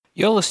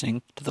You're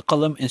listening to the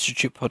Qalam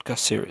Institute podcast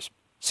series,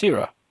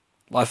 Sīrah,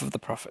 Life of the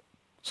Prophet,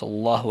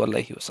 Sallallahu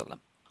Alaihi Wasallam.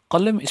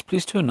 Qalam is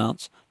pleased to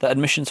announce that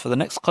admissions for the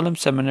next Qalam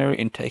seminary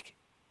intake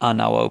are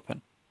now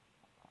open.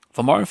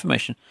 For more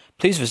information,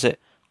 please visit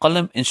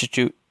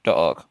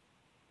qalaminstitute.org.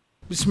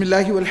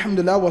 Bismillahi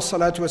walhamdulillah wa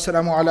salatu wa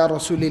salamu ala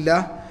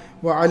rasulillah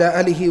wa ala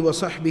alihi wa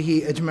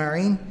sahbihi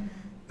ajma'een.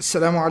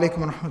 Assalamu alaikum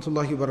wa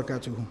rahmatullahi wa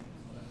barakatuhu.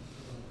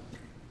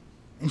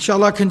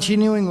 Inshallah,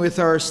 continuing with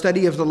our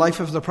study of the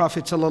life of the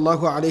Prophet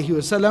sallallahu alaihi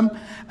wasallam,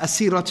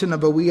 As-Sīrah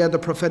Nabawiyyah, the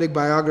prophetic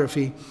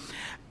biography.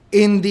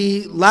 In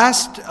the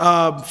last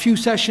few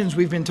sessions,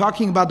 we've been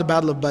talking about the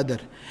Battle of Badr.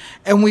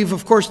 And we've,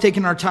 of course,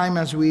 taken our time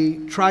as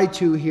we try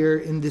to here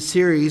in this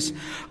series,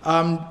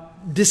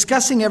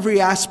 discussing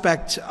every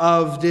aspect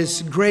of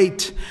this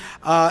great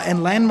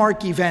and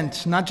landmark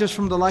event, not just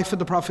from the life of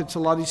the Prophet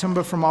sallallahu alaihi wasallam,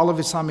 but from all of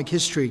Islamic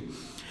history.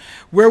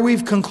 Where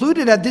we've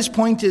concluded at this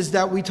point is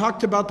that we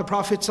talked about the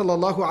Prophet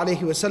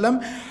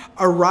ﷺ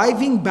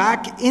arriving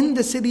back in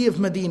the city of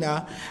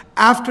Medina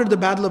after the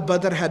Battle of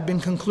Badr had been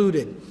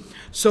concluded.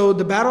 So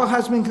the battle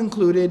has been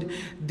concluded,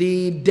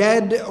 the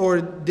dead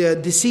or the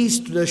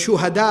deceased, the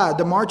shuhada,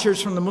 the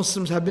martyrs from the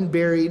Muslims have been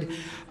buried.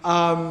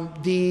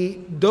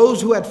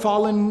 Those who had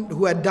fallen,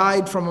 who had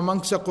died from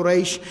amongst the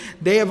Quraysh,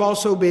 they have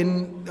also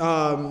been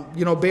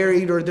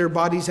buried, or their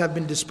bodies have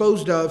been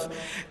disposed of.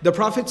 The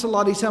Prophet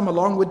ﷺ,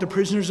 along with the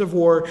prisoners of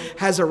war,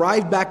 has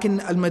arrived back in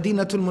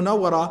Al-Madinatul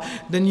Munawwara.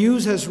 The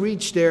news has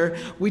reached there.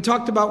 We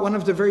talked about one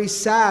of the very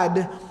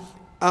sad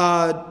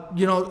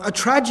a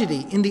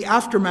tragedy in the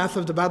aftermath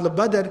of the Battle of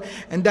Badr,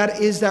 and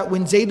that is that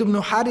when Zayd ibn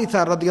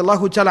Haritha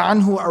radiallahu ta'ala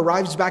anhu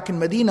arrives back in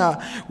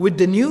Medina with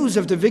the news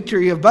of the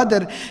victory of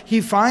Badr,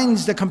 he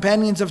finds the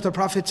companions of the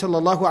Prophet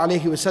sallallahu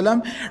alaihi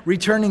wasallam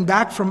returning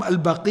back from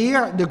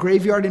Al-Baqi', the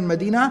graveyard in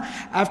Medina,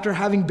 after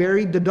having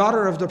buried the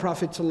daughter of the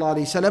Prophet sallallahu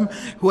alaihi wasallam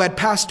who had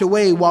passed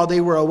away while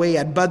they were away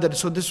at Badr.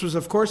 So this was,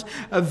 of course,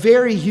 a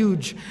very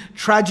huge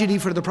tragedy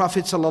for the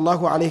Prophet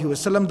sallallahu alaihi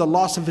wasallam, the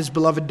loss of his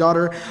beloved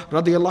daughter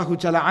radiallahu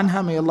ta'ala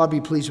anha, may Allah be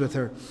pleased with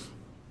her.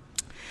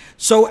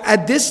 So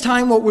at this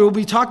time, what we'll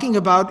be talking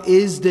about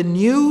is the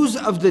news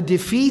of the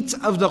defeat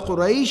of the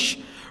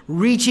Quraysh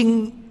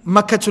reaching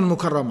Makkatul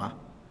Mukarramah.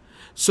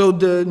 So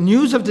the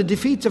news of the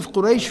defeat of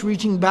Quraysh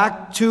reaching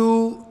back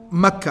to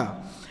Makkah.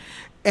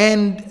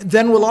 And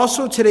then we'll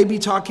also today be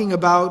talking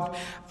about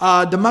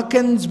the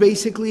Makkans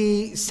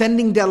basically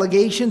sending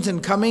delegations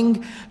and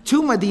coming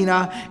to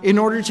Medina in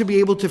order to be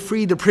able to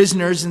free the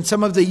prisoners, and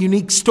some of the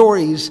unique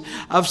stories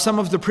of some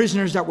of the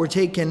prisoners that were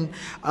taken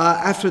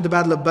after the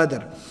Battle of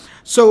Badr.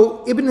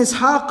 So Ibn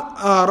Ishaq,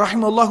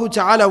 rahimahullah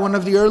ta'ala, one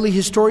of the early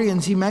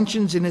historians, he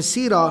mentions in his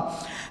Sīrah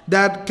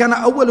that كان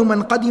أول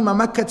من قدم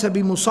مكة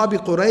بمصاب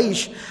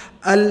قريش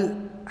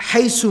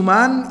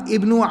الحيثمان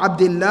ابن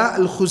عبد الله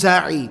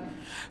الخزاعي.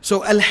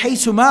 So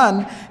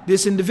Al-Haysuman,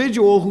 this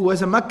individual who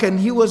was a Meccan,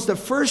 he was the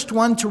first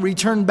one to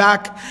return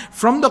back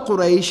from the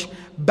Quraysh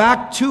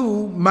back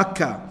to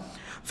Mecca.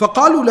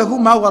 فَقَالُوا لَهُ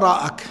مَا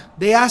وَرَاءَكَ.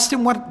 They asked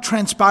him, what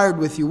transpired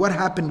with you? What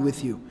happened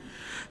with you?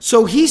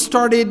 So he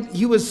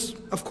was,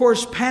 of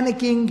course,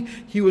 panicking.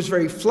 He was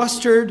very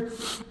flustered.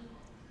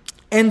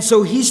 And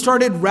so he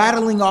started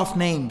rattling off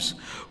names.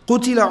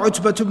 قتل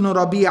عتبة بن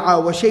ربيعة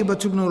وشيبة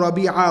بن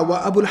ربيعة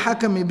وأبو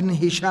الحكم بن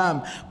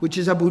هشام, which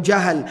is Abu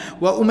Jahl,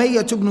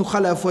 وأمية بن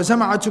خلف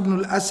وزمعة بن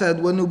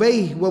الأسد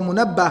ونبيه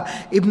ومنبه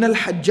ابن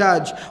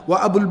الحجاج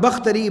وأبو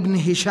البختري بن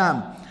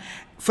هشام.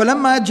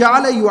 فلما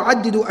جعل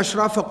يعدد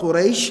أشراف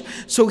قريش,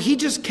 so he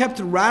just kept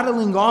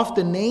rattling off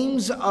the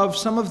names of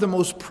some of the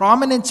most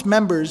prominent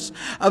members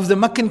of the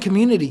Meccan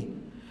community,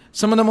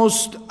 some of the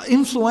most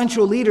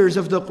influential leaders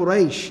of the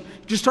Quraysh.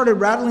 Just started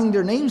rattling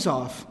their names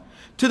off,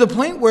 to the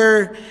point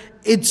where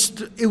it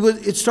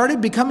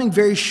started becoming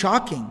very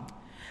shocking.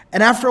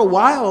 And after a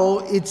while,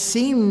 it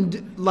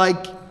seemed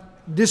like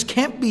this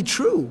can't be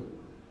true.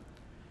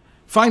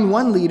 Find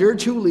one leader,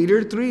 two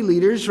leaders, three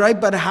leaders, right?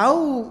 But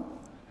how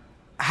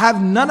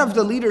have none of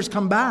the leaders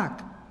come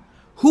back?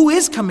 Who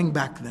is coming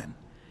back then?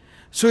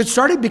 So it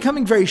started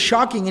becoming very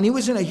shocking, and he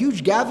was in a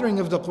huge gathering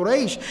of the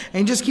Quraysh,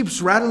 and he just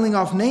keeps rattling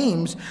off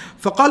names.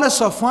 فَقَالَ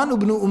صَفْوَانُ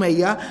ibn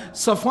Umayyah,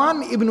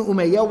 Safwan ibn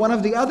Umayyah, one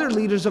of the other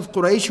leaders of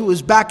Quraysh who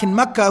was back in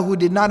Mecca, who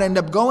did not end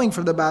up going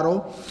for the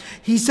battle,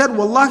 he said,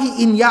 وَاللَّهِ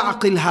إِنْ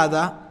يَعْقِلْ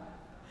هَذَا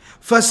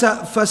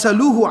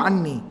فَسَلُوهُ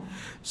عَنِّي.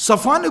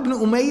 Safwan ibn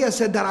Umayyah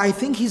said that I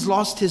think he's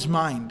lost his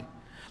mind.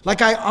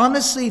 Like, I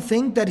honestly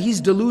think that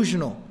he's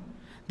delusional,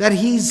 that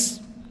he's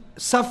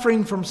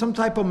suffering from some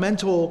type of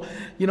mental,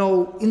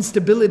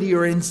 instability,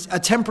 or a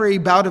temporary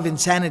bout of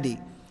insanity.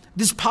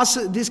 This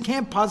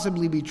can't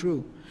possibly be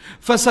true.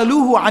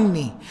 فَسَلُوهُ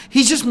عَنِّي.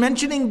 He's just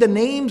mentioning the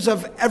names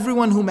of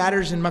everyone who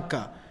matters in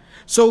Mecca.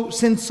 So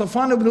since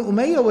Safwan ibn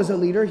Umayyah was a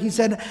leader, he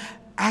said,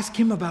 ask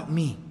him about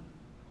me.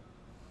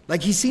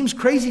 Like, he seems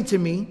crazy to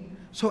me,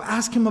 so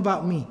ask him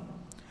about me.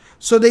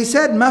 So they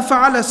said, مَا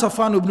فَعَلَ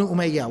صَفْوَانُ ibn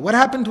Umayyah. What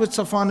happened with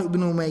Safwan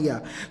ibn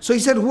Umayyah? So he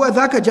said, هُوَ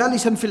ذَاكَ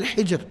جَالِسًا فِي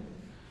الْحِجْرِ.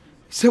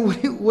 He said,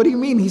 what do you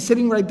mean? He's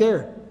sitting right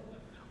there.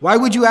 Why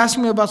would you ask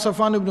me about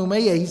Safwan ibn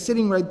Umayyah? He's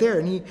sitting right there,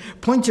 and he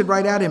pointed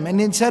right at him and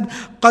then said,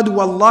 قَدْ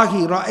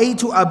وَاللَّهِ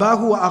رَأَيْتُ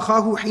أَبَاهُ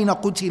وَأَخَاهُ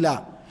حِينَ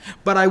قُتِلًا.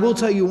 But I will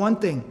tell you one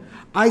thing.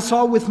 I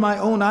saw with my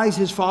own eyes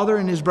his father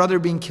and his brother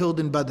being killed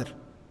in Badr.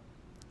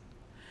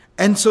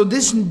 And so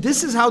this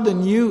is how the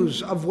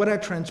news of what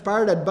had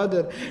transpired at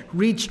Badr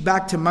reached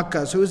back to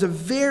Makkah. So it was a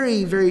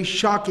very, very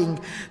shocking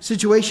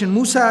situation.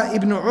 Musa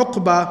ibn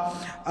Uqba,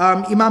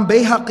 Imam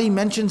Bayhaqi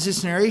mentions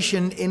this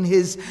narration in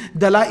his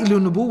Dala'il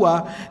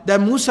Nubuwa, that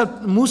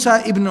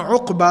Musa ibn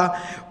Uqba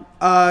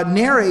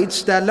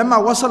narrates that لما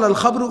وصل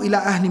الخبر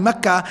إلى أهل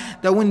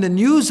مكة, that when the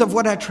news of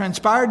what had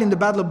transpired in the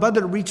Battle of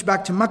Badr reached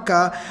back to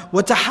Makkah,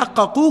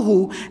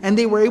 وتحققوه, and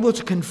they were able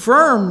to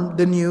confirm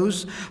the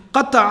news,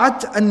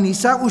 قطعت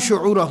النساء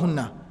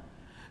شعورهن.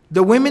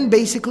 The women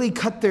basically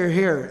cut their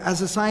hair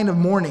as a sign of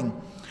mourning.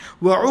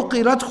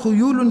 وعقرت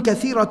خيول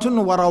كثيرة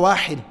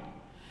ورواحل.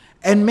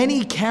 And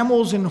many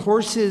camels and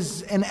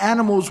horses and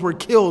animals were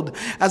killed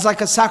as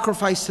like a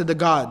sacrifice to the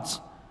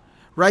gods,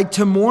 right?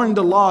 To mourn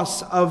the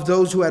loss of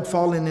those who had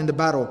fallen in the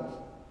battle.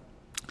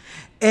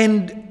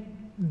 And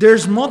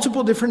there's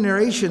multiple different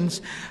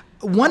narrations.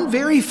 One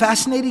very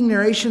fascinating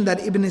narration that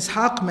Ibn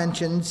Ishaq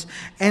mentions,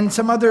 and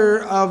some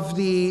other of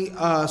the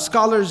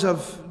scholars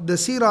of the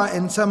Sīrah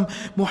and some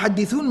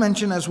muhaddithun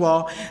mention as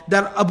well,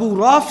 that Abu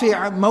Rafi'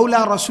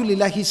 Mawla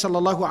Rasulillahi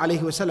sallallahu alayhi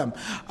wasallam,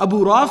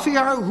 Abu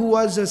Rafi', who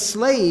was a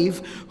slave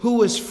who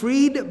was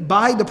freed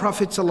by the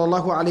Prophet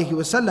sallallahu alayhi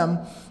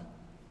wasallam,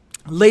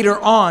 later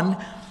on,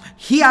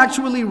 he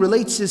actually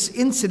relates this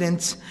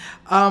incident,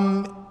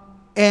 and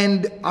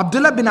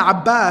Abdullah bin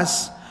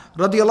Abbas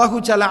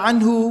radiallahu ta'ala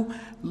anhu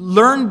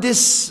learned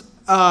this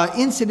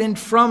incident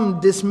from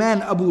this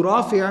man Abu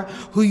Rafi',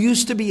 who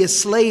used to be a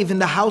slave in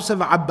the house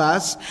of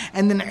Abbas,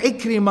 and then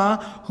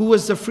Ikrimah, who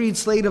was the freed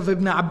slave of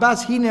Ibn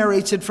Abbas, he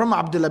narrates it from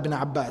Abdullah bin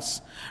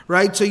Abbas.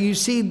 Right, so you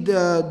see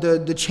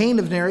the chain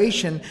of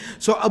narration.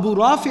 So Abu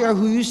Rafi',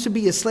 who used to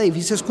be a slave,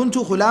 he says,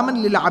 "Kuntu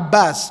khulaman lil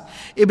Abbas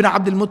ibn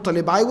Abdul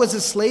Muttalib." I was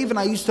a slave and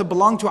I used to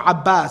belong to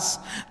Abbas,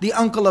 the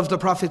uncle of the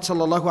Prophet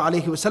sallallahu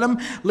alaihi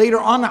wasallam. Later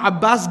on,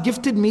 Abbas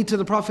gifted me to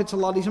the Prophet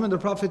sallallahu alaihi wasallam, and the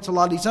Prophet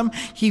sallallahu alaihi wasallam,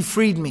 he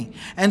freed me.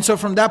 And so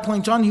from that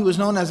point on, he was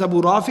known as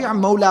Abu Rafi'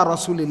 Mawla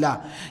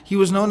Rasulillah. He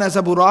was known as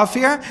Abu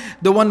Rafi',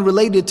 the one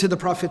related to the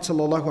Prophet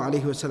sallallahu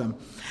alaihi wasallam.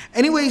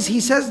 Anyways, he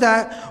says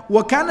that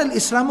وَكَانَ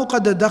الْإِسْلَامُ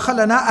قَدْ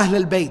دَخَلَنَا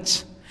أَهْلَ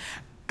الْبَيْتِ.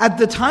 At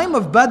the time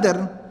of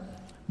Badr,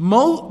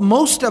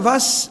 most of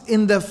us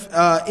in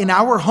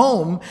our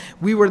home,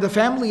 we were the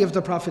family of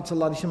the Prophet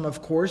ﷺ,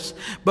 of course,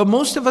 but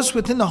most of us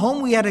within the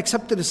home, we had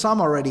accepted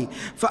Islam already.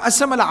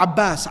 فَأَسْلَمَ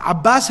الْعَبَّاسِ.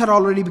 Abbas had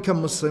already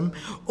become Muslim.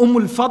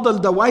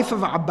 Al-Fadl, the wife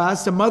of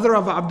Abbas, the mother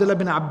of Abdullah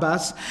bin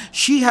Abbas,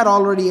 she had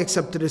already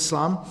accepted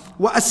Islam.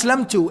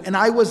 وَأَسْلَمْتُ, and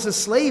I was the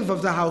slave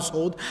of the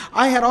household.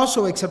 I had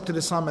also accepted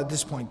Islam at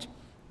this point.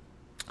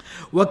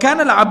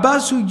 وَكَانَ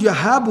الْعَبَّاسُ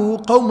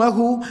يَهَابُ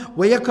قَوْمَهُ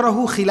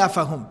وَيَكْرَهُ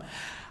خِلَافَهُم.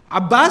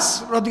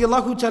 Abbas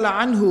radiallahu ta'ala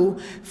anhu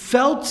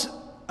felt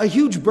a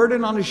huge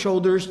burden on his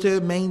shoulders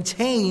to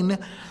maintain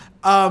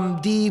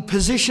the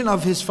position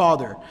of his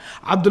father.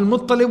 Abdul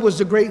Muttalib was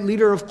the great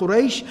leader of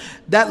Quraysh.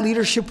 That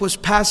leadership was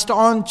passed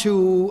on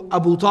to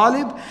Abu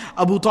Talib.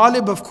 Abu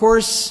Talib, of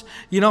course,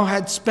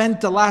 had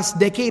spent the last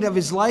decade of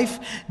his life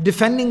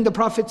defending the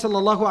Prophet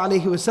sallallahu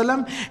alaihi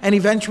wasallam, and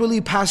eventually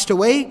passed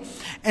away.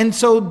 And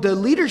so the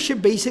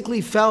leadership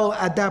basically fell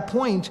at that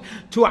point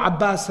to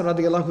Abbas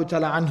radiallahu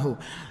ta'ala anhu.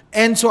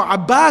 And so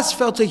Abbas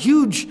felt a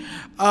huge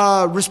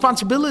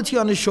responsibility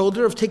on his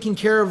shoulder of taking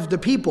care of the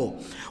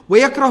people.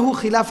 وَيَكْرَهُ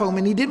خِلَافَهُمْ,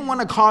 and he didn't want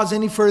to cause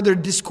any further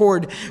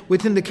discord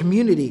within the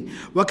community.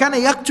 وَكَانَ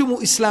يَكْتُمُ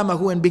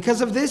إِسْلَامَهُ, and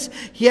because of this,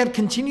 he had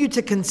continued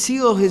to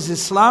conceal his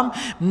Islam.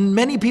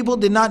 Many people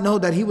did not know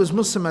that he was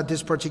Muslim at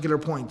this particular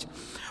point.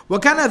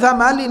 وَكَانَ ذَا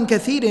مَالٍ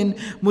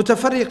كَثِيرٍ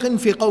مُتَفَرِّقٍ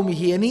فِي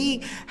قَوْمِهِ, and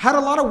he had a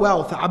lot of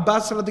wealth.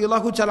 Abbas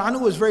radiallahu ta'ala anhu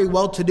was very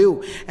well to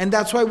do, and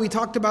that's why we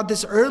talked about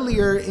this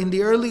earlier in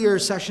the earlier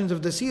sessions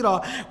of the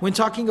Sīrah, when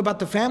talking about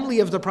the family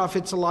of the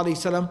Prophet sallallahu alaihi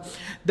wasallam,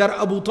 that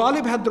Abu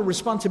Talib had the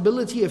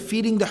responsibility of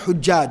feeding the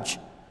Hujjaj.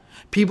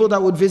 People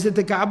that would visit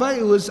the Kaaba,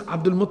 it was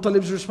Abdul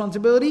Muttalib's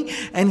responsibility,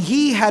 and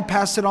he had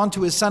passed it on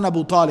to his son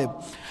Abu Talib.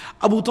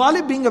 Abu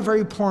Talib, being a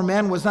very poor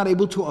man, was not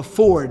able to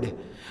afford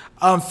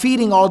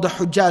feeding all the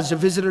Hujjaj, the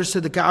visitors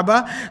to the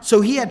Kaaba.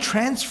 So he had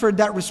transferred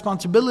that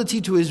responsibility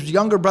to his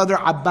younger brother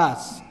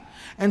Abbas.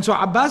 And so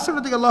Abbas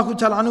radiallahu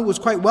ta'ala anhu was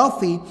quite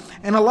wealthy,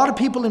 and a lot of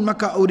people in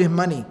Makkah owed him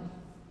money.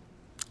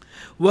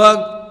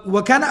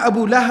 وكان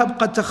أبو لهب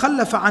قد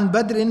تخلف عن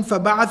بدر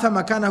فبعث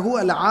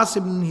مكانه العاص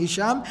بن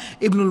هشام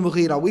ابن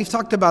المغيرة. We've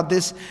talked about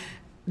this,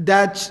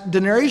 that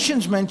the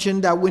narrations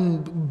mention that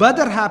when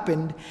Badr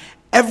happened,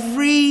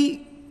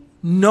 every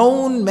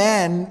known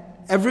man,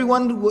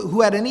 everyone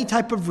who had any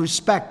type of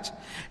respect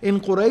in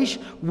Quraysh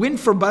went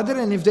for Badr,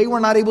 and if they were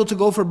not able to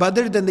go for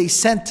Badr, then they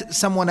sent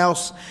someone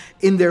else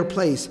in their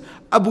place.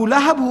 Abu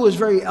Lahab, who was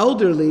very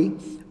elderly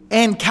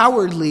and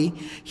cowardly,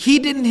 he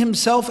didn't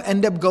himself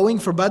end up going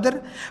for Badr,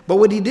 but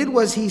what he did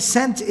was he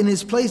sent in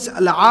his place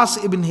Al-As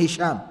ibn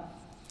Hisham.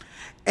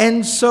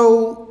 And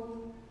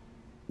so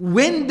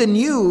when the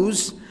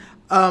news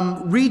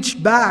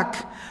reached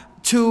back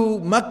to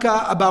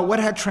Makkah about what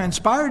had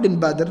transpired in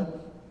Badr,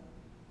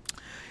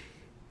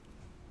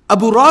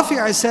 Abu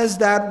Rafi' says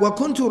that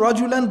وَكُنْتُ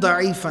رَجُلًا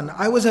ضَعِيفًا.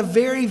 I was a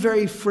very,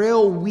 very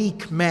frail,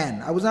 weak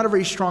man. I was not a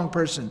very strong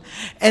person.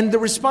 And the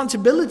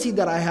responsibility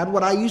that I had,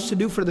 what I used to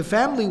do for the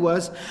family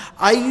was,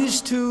 I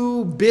used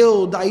to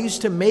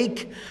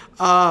make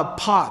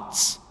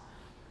pots.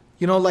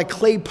 Like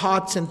clay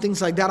pots and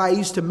things like that. I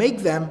used to make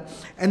them,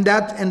 and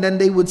then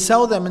they would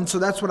sell them, and so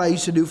that's what I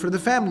used to do for the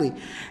family.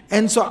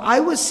 And so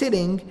I was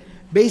sitting,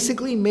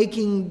 basically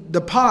making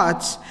the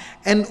pots,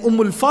 and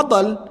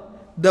al-Fadl,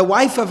 the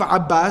wife of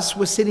Abbas,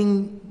 was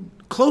sitting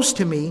close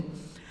to me.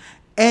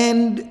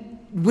 And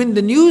when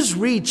the news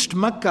reached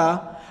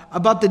Makkah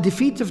about the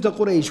defeat of the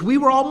Quraysh, we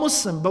were all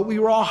Muslim, but we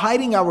were all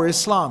hiding our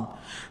Islam.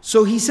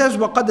 So he says,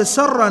 وَقَدْ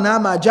سَرَّنَا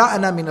مَا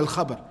جَاءَنَا مِنَ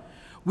الْخَبَرِ.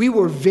 We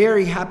were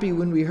very happy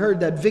when we heard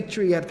that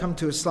victory had come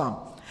to Islam.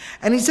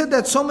 And he said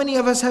that so many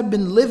of us had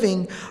been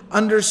living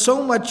under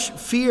so much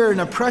fear and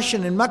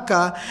oppression in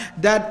Makkah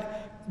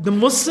that the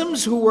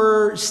Muslims who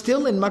were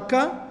still in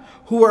Makkah,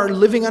 who are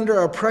living under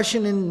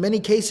oppression in many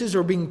cases,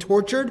 or being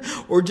tortured,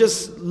 or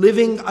just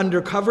living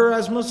undercover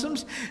as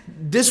Muslims,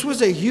 this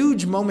was a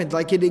huge moment.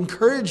 Like, it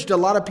encouraged a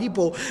lot of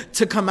people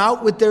to come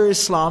out with their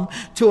Islam,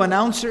 to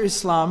announce their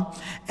Islam.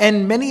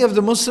 And many of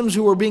the Muslims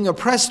who were being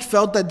oppressed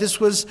felt that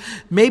this was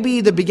maybe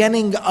the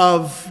beginning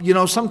of,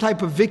 some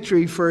type of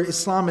victory for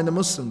Islam and the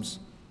Muslims.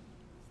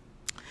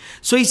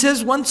 So he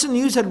says, once the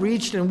news had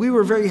reached, and we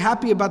were very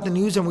happy about the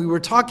news, and we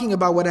were talking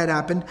about what had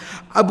happened,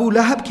 Abu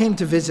Lahab came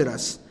to visit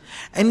us.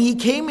 And he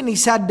came and he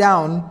sat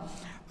down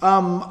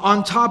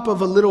on top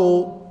of a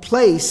little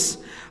place.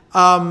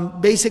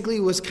 Basically,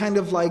 it was kind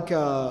of like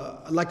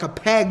a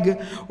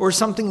peg or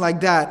something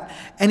like that.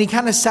 And he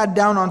kind of sat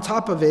down on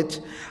top of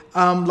it,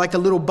 like a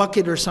little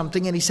bucket or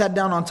something. And he sat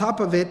down on top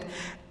of it,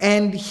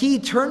 and he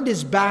turned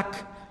his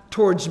back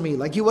towards me.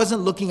 Like, he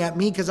wasn't looking at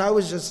me because I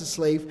was just a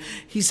slave.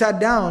 He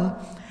sat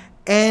down,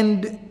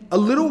 and a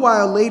little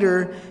while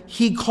later,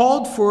 he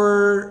called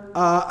for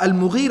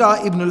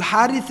Al-Mughira ibn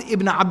al-Harith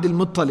ibn Abdul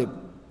Muttalib,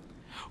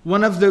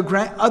 one of the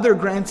other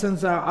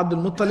grandsons of Abdul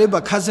Muttalib,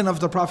 a cousin of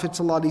the Prophet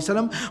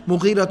ﷺ,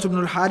 Mughira ibn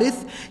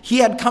al-Harith. He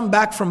had come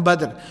back from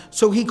Badr.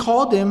 So he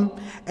called him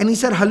and he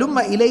said, هَلُمَّ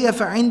إِلَيَّ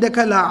فَعِنْدَكَ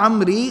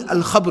لَعَمْرِي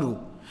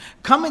الْخَبْرُ.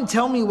 Come and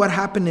tell me what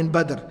happened in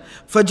Badr.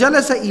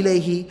 فَجَلَسَ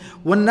إِلَيْهِ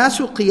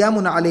وَالنَّاسُ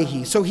قِيَامٌ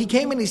عَلَيْهِ. So he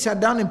came and he sat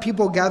down, and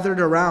people gathered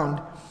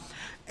around.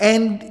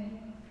 And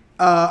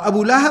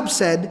Abu Lahab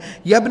said,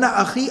 Yabna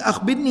akhi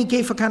akhbirni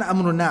kayfa kana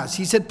amrun nas.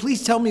 He said,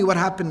 please tell me what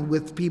happened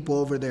with people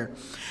over there.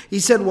 He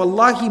said,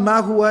 Wallahi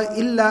ma huwa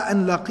illa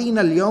an laqina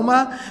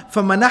al-yawma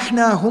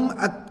famanahnahum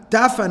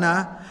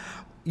aktafana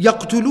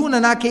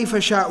yaqtulunana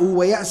kayfa sha'u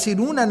wa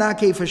ya'sirunana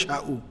kayfa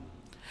sha'u.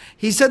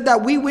 He said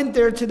that we went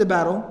there to the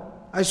battle.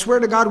 I swear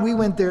to God, we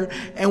went there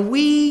and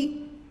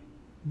we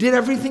did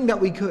everything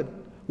that we could.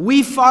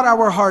 We fought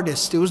our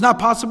hardest. It was not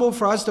possible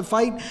for us to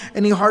fight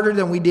any harder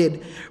than we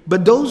did.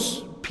 But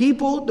those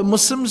people, the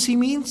Muslims he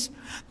means,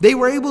 they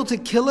were able to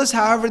kill us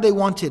however they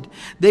wanted.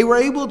 They were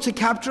able to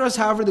capture us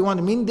however they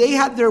wanted. I mean, they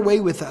had their way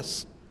with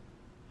us.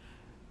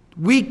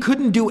 We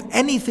couldn't do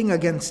anything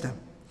against them.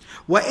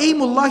 وَأَيْمُ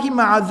اللَّهِ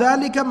مَعَ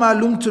ذَلِكَ مَا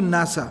لُمْتُ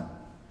النَّاسَ.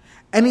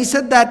 And he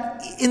said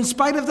that in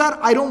spite of that,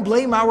 I don't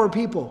blame our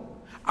people.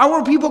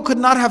 Our people could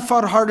not have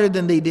fought harder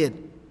than they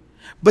did.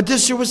 But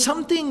there was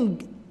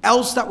something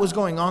else that was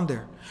going on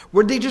there,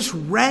 where they just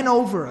ran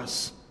over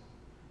us.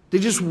 They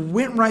just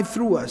went right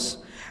through us.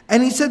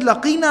 And he said,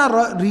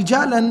 لَقِينَا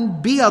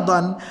رِجَالًا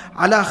بِيَضًا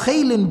عَلَى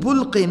خَيْلٍ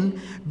بُلْقٍ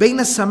بَيْنَ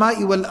السَّمَاءِ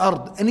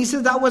وَالْأَرْضِ. And he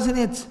said that wasn't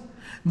it.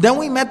 Then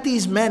we met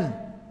these men.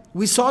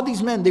 We saw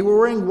these men. They were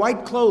wearing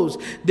white clothes.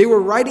 They were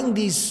riding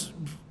these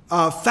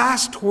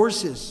fast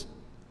horses.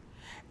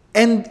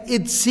 And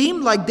it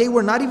seemed like they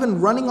were not even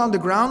running on the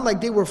ground,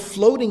 like they were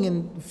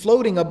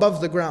floating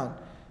above the ground.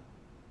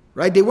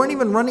 Right? They weren't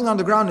even running on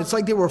the ground. It's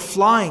like they were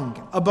flying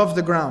above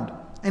the ground.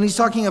 And he's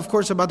talking, of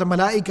course, about the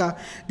malaika,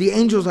 the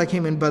angels that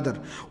came in Badr.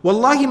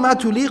 وَاللَّهِ مَا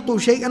تُلِيقُ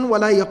شَيْئًا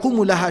وَلَا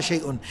يَقُومُ لَهَا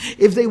شَيْءٌ.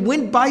 If they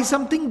went by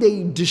something,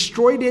 they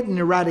destroyed it and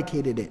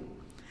eradicated it.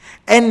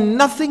 And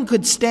nothing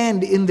could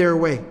stand in their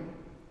way.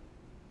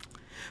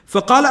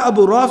 فَقَالَ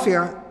أَبُو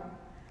رَافِعَ.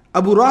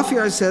 Abu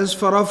Rafi' says,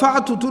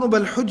 فَرَفَعْتُ تُنُبَ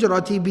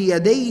الْحُجْرَةِ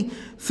بِيَدَيْ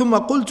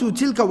ثُمَّ قُلْتُ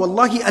تِلْكَ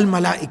وَاللَّهِ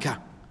الْمَلَائِكَةِ.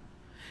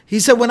 He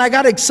said, when I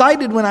got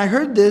excited when I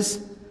heard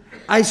this,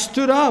 I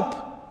stood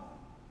up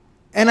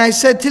and I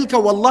said,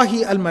 Tilka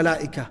wallahi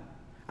al-malaika.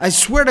 I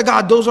swear to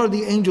God, those are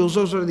the angels,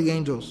 those are the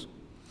angels.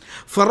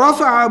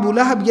 فَرَفَعَ أَبُو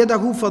لَهَبْ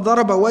يَدَهُ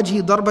فَضَرَبَ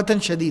وَجْهِ ضَرْبَةً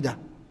شَدِيدًا.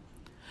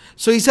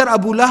 So he said,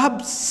 Abu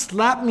Lahab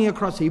slapped me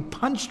across. He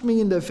punched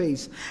me in the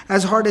face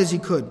as hard as he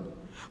could.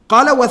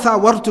 قَالَ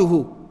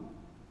وَثَاوَرْتُهُ.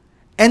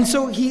 And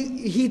so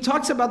he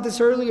talks about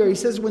this earlier. He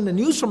says, when the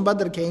news from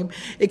Badr came,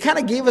 it kind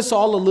of gave us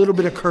all a little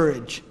bit of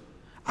courage.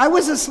 I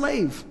was a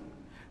slave,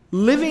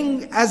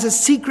 living as a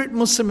secret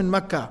Muslim in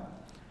Makkah.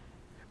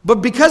 But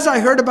because I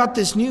heard about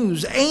this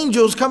news,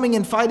 angels coming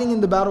and fighting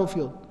in the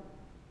battlefield,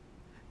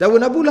 that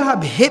when Abu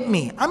Lahab hit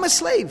me, I'm a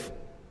slave.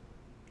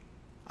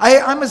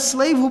 I'm a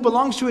slave who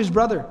belongs to his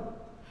brother.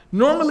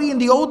 Normally in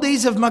the old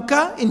days of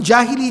Makkah, in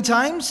Jahili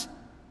times,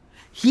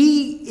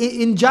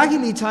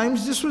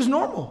 this was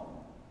normal.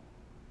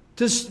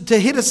 To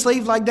hit a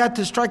slave like that,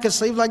 to strike a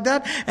slave like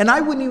that, and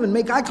I wouldn't even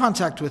make eye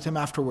contact with him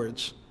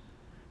afterwards.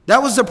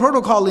 That was the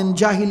protocol in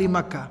Jahili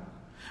Makkah.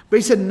 But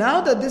he said,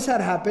 now that this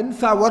had happened,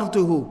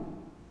 ثَاوَرْتُهُ,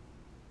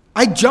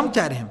 I jumped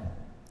at him.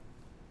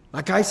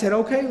 Like I said,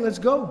 okay, let's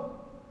go.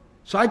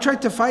 So I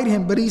tried to fight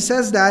him, but he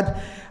says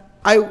that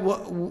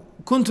كُنْتُ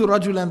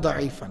رَجُلًا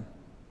ضَعِيفًا,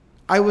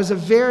 I was a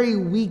very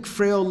weak,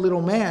 frail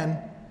little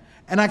man,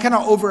 and I kind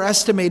of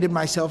overestimated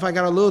myself. I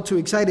got a little too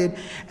excited.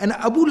 And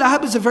Abu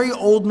Lahab is a very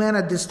old man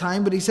at this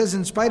time, but he says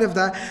in spite of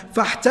that,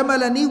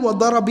 فَاحْتَمَلَنِي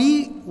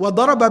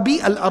وَضَرَبَ بِي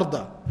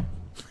الْأَرْضَ.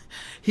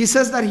 He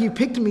says that he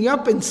picked me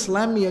up and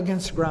slammed me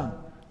against the ground,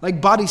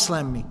 like body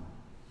slammed me.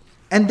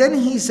 And then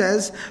he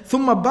says,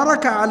 ثُمَّ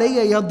بَرَكَ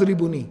عَلَيَّ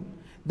يَضْرِبُنِي.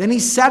 Then he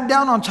sat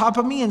down on top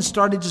of me and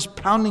started just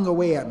pounding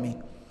away at me.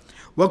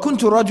 وَكُنْتُ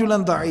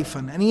رَجُلًا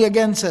ضَعِيفًا. And he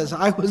again says,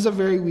 I was a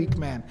very weak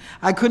man.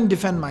 I couldn't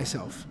defend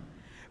myself.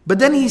 But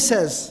then he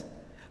says,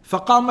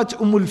 فَقَامَتْ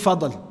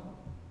الْفَضْلِ.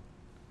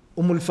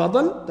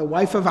 الْفَضْل, the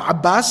wife of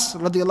Abbas,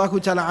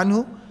 radiallahu ta'ala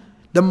anhu,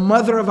 the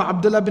mother of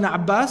Abdullah bin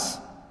Abbas.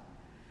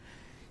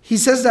 He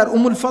says that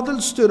الْفَضْل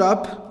stood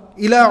up,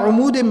 إِلَىٰ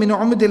عُمُودٍ مِّنْ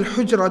عُمُودِ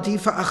الْحُجْرَةِ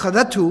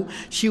فَأَخَذَتْهُ.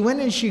 She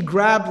went and she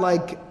grabbed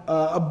like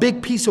a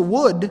big piece of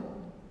wood,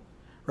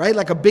 right,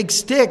 like a big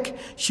stick.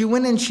 She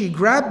went and she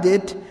grabbed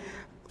it,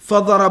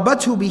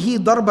 فَضَرَبَتْهُ بِهِ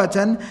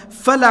ضَرْبَةً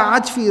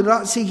فَلَعَتْ فِي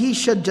رَأْسِهِ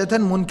شَجَّةً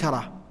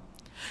مُنْكَرَةً.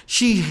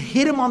 She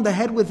hit him on the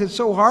head with it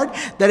so hard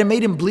that it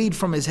made him bleed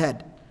from his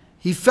head.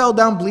 He fell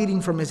down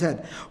bleeding from his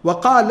head.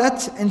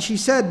 وَقَالَتْ, and she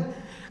said,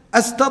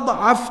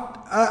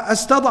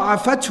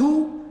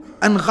 أَسْتَضْعَفَتْهُ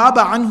أَنْ غَابَ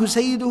عَنْهُ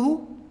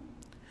سَيِّدُهُ.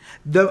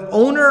 The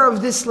owner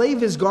of this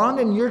slave is gone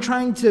and you're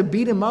trying to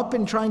beat him up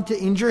and trying to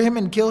injure him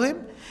and kill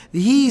him?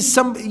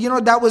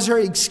 That was her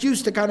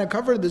excuse to kind of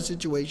cover the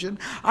situation.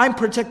 I'm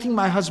protecting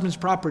my husband's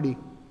property.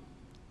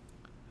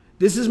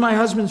 This is my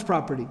husband's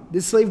property.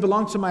 This slave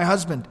belongs to my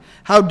husband.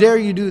 How dare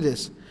you do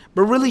this?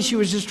 But really she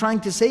was just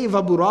trying to save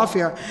Abu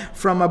Rafi'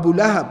 from Abu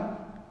Lahab.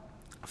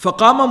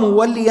 فَقَامَ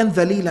مُوَلِّيًا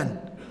ذَلِيلًا.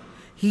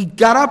 He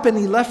got up and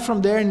he left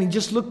from there and he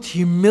just looked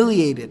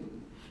humiliated.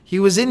 He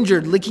was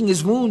injured, licking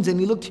his wounds, and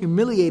he looked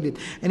humiliated.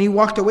 And he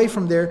walked away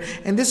from there.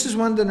 And this is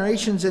one of the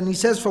narrations, and he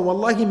says,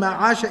 فَوَاللَّهِ مَا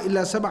عَاشَ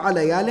إِلَّا سَبْعَ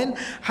لَيَالٍ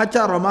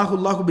حَتَّى رَمَاهُ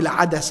اللَّهُ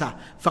بِالْعَدَسَةِ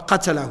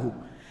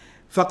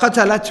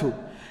فَقَتَلَتْهُ.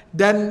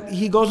 Then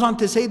he goes on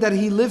to say that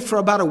he lived for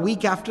about a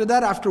week after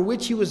that, after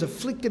which he was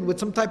afflicted with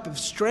some type of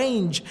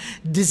strange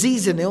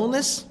disease and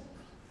illness,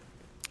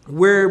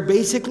 where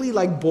basically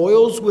like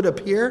boils would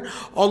appear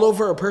all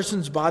over a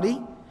person's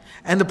body,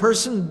 and the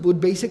person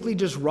would basically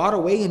just rot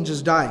away and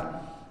just die.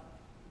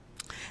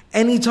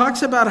 And he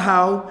talks about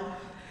how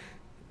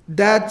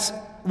that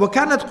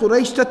وَكَانَتْ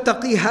قُرَيْشْ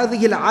تَتَّقِي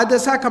هَذِهِ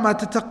الْعَدَسَةَ كَمَا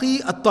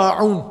تَتَّقِي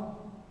الطَّاعُونَ.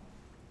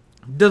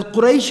 The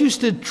Quraysh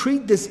used to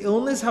treat this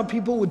illness how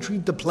people would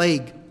treat the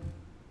plague.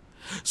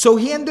 So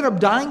he ended up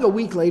dying a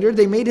week later.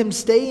 They made him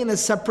stay in a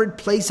separate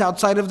place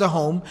outside of the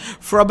home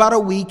for about a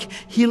week.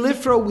 He lived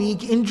for a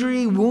week,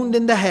 injury, wound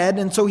in the head.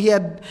 And so he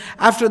had,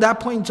 after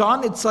that point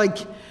on, it's like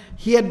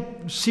he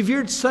had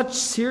severed such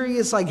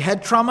serious like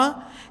head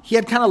trauma, he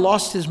had kind of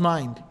lost his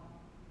mind.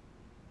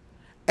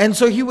 And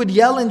so he would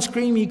yell and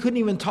scream, he couldn't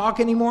even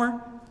talk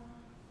anymore.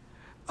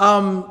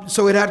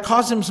 So it had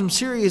caused him some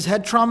serious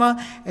head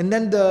trauma, and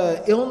then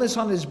the illness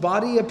on his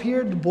body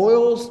appeared, the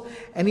boils,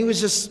 and he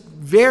was just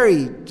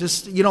very,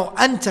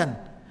 antan.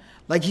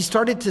 Like he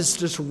started to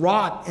just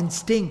rot and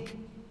stink.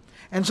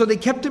 And so they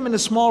kept him in a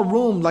small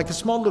room, like a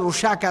small little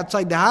shack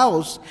outside the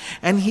house,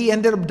 and he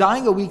ended up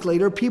dying a week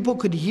later. People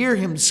could hear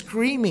him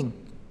screaming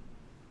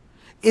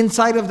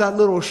inside of that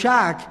little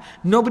shack.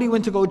 Nobody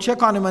went to go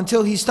check on him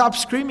until he stopped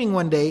screaming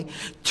one day.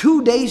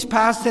 2 days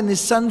passed and his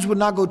sons would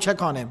not go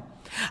check on him.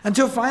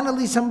 Until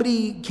finally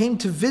somebody came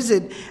to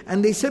visit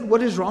and they said,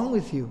 "What is wrong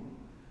with you?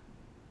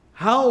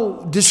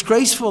 How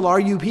disgraceful are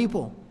you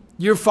people?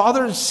 Your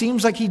father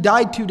seems like he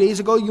died 2 days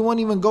ago. You won't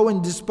even go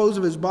and dispose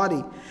of his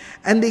body."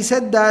 And they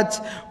said that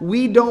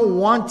we don't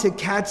want to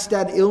catch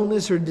that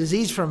illness or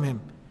disease from him.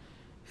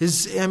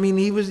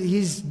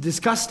 He's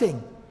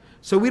disgusting.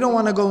 So we don't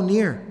want to go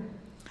near.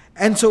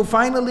 And so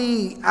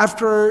finally,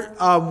 after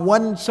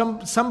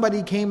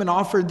somebody came and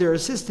offered their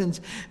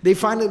assistance,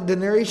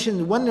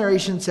 one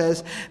narration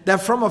says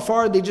that from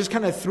afar they just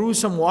kind of threw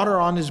some water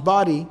on his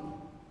body,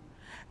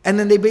 and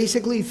then they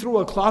basically threw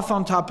a cloth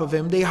on top of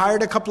him. They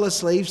hired a couple of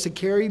slaves to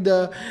carry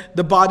the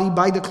body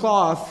by the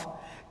cloth,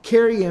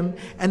 carry him,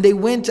 and they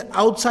went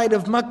outside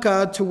of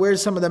Makkah to where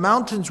some of the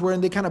mountains were,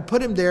 and they kind of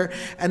put him there,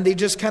 and they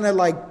just kind of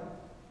like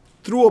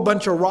threw a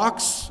bunch of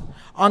rocks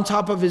on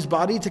top of his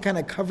body to kind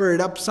of cover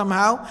it up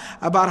somehow,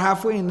 about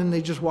halfway, and then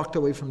they just walked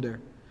away from there.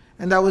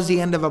 And that was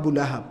the end of Abu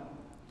Lahab.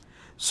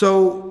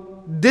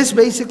 So this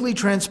basically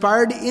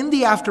transpired in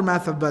the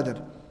aftermath of Badr.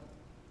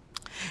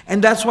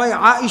 And that's why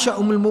Aisha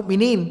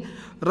al-Mu'mineen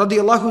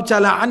radiallahu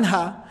ta'ala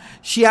anha,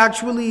 she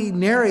actually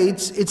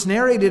narrates, it's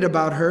narrated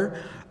about her,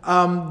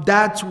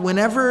 that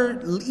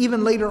whenever,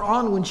 even later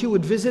on, when she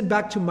would visit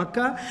back to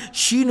Makkah,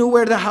 she knew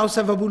where the house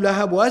of Abu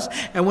Lahab was,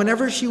 and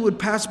whenever she would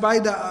pass by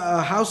the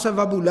house of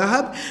Abu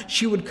Lahab,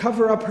 she would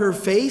cover up her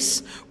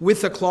face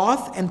with a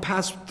cloth and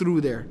pass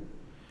through there.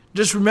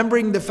 Just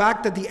remembering the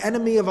fact that the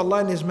enemy of Allah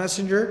and His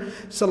Messenger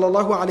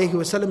sallallahu alaihi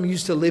wasallam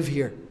used to live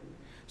here.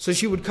 So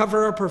she would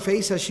cover up her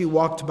face as she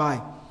walked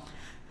by.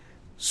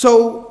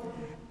 So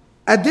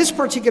at this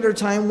particular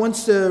time,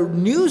 once the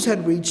news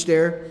had reached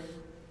there,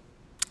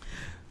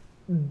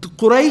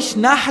 Quraysh,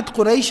 nahat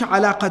Quraysh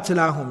ala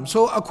qatlahum.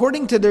 So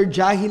according to their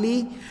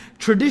Jahili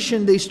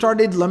tradition, they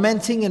started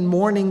lamenting and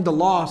mourning the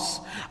loss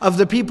of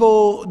the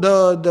people,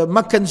 the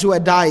Makkans who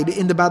had died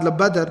in the Battle of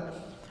Badr.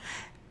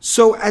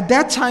 So at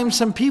that time,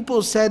 some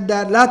people said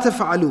that لا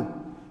تفعلوا,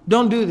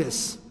 don't do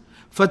this.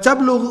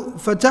 فيبلغ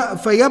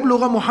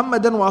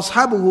محمدا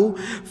وأصحابه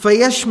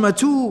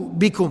فيشمتوا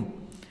بكم.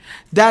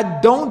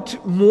 That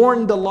don't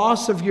mourn the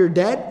loss of your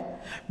dead,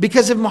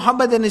 because if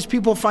Muhammad and his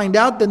people find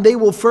out, then they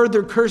will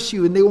further curse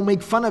you and they will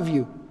make fun of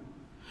you.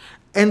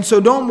 And so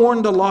don't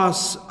mourn the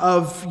loss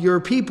of your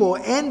people.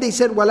 And they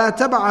said, وَلَا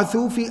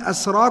تَبْعَثُوا فِي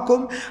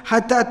أَسْرَاكُمْ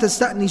حَتَّى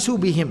تَسْتَأْنِسُوا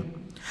بِهِمْ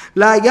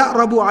لا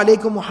يأرب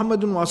عليكم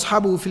محمد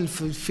وأصحابه في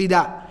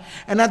الفداء.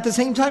 And at the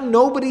same time,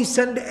 nobody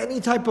send any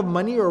type of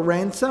money or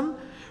ransom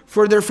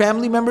for their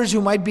family members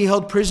who might be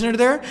held prisoner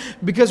there,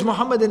 because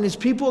Muhammad and his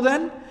people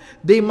then,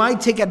 they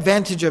might take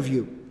advantage of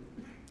you.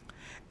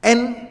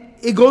 And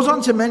it goes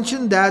on to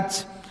mention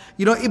that,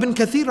 Ibn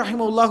Kathir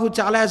rahimahullah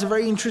ta'ala has a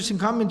very interesting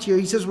comment here.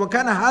 He says,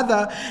 وَكَانَ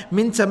هَذَا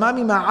مِن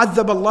تَمَامِ مَا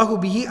عَذَّبَ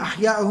اللَّهُ بِهِ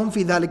أَحْيَاءَهُمْ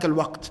فِي ذَلِكَ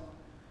الْوَقْتِ.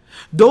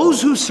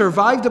 Those who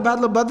survived the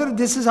Battle of Badr,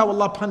 this is how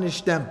Allah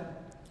punished them.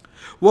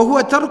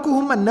 وهو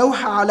تركهم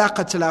النوح على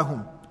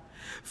قتلاهم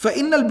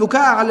فإن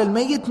البكاء على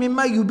الميت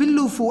مما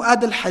يبل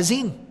فؤاد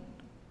الحزين.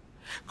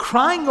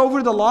 Crying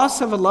over the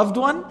loss of a loved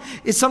one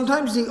is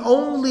sometimes the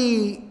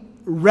only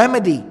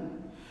remedy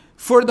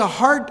for the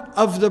heart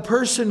of the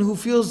person who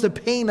feels the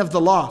pain of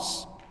the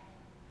loss.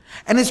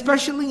 And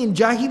especially in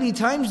Jahili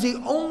times, the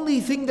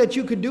only thing that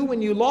you could do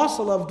when you lost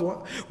a loved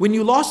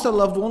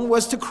one,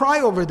 was to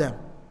cry over them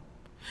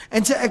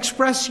and to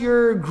express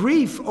your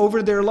grief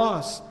over their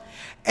loss.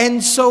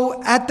 And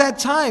so at that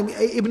time,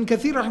 Ibn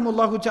Kathir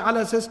rahimahullah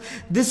ta'ala says,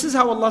 this is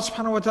how Allah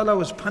subhanahu wa ta'ala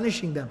was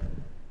punishing them.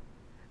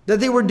 That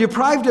they were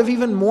deprived of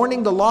even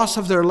mourning the loss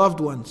of their loved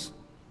ones.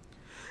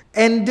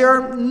 And there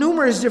are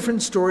numerous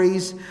different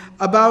stories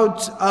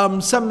about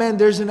some men.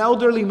 There's an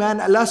elderly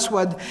man,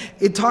 Al-Aswad.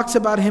 It talks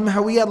about him,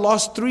 how he had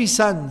lost 3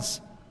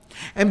 sons.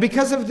 And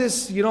because of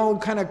this,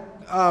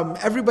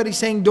 everybody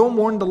saying, don't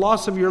mourn the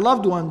loss of your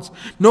loved ones.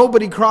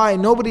 Nobody cry,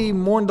 nobody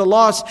mourn the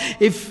loss.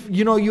 If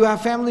you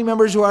have family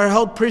members who are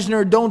held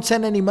prisoner, don't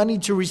send any money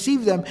to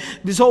receive them.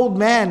 This old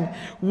man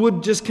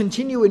would just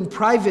continue in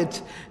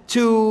private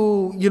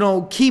to,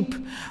 keep,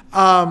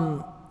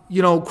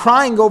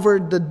 crying over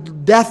the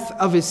death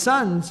of his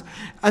sons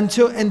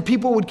and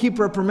people would keep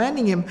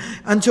reprimanding him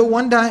until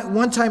one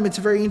time, it's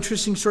a very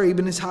interesting story,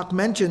 Ibn Ishaq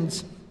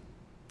mentions,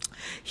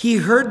 he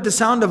heard the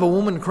sound of a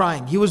woman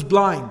crying. He was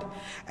blind.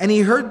 And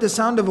he heard the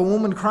sound of a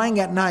woman crying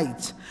at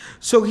night.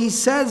 So he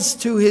says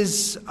to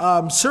his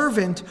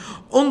servant,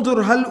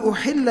 "Undur hal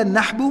uhilla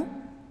nahbu?"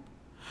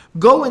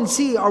 Go and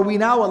see, are we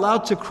now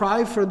allowed to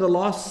cry for the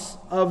loss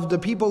of the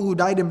people who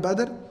died in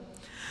Badr?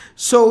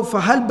 So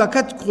فَهَلْ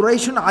بَكَتْ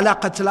قُرَيْشٌ عَلَى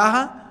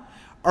قَتْلَهَا?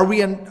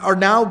 Are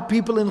now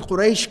people in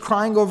Quraysh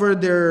crying over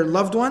their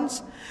loved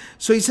ones?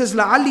 So he says,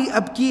 لَعَلِّي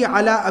أَبْكِي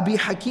عَلَى أَبِي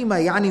حَكِيمَ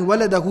يعني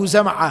وَلَدَهُ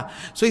زَمْعَ.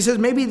 So he says,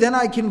 maybe then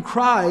I can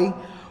cry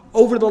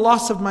over the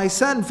loss of my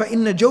son.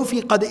 فَإِنَّ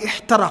جَوْفِي قَدْ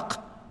اِحْتَرَقْ.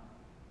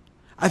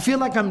 I feel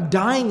like I'm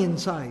dying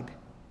inside,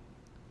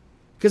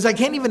 because I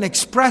can't even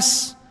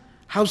express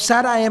how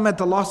sad I am at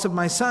the loss of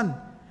my son.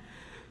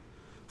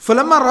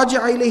 فَلَمَّا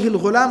رَجَعَ إِلَيْهِ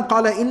الْغُلَامِ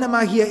قَالَ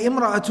إِنَّمَا هِيَ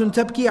إِمْرَأَةٌ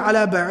تَبْكِي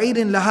عَلَى بَعِيرٍ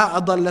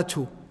لَهَا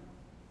أَضَلَّتْهُ.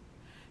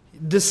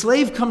 The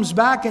slave comes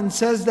back and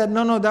says that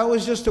no, that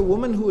was just a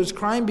woman who was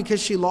crying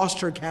because she lost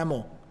her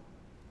camel.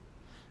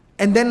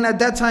 And then at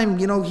that time,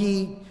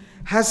 he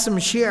has some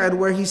shi'r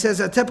where he says,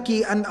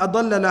 أَتَبْكِي أَنْ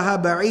أَضَلَّ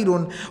لَهَا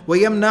بَعِيرٌ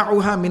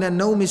وَيَمْنَعُهَا مِنَ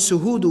النَّوْمِ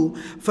السُّهُودُ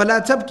فَلَا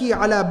تَبْكِي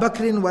عَلَى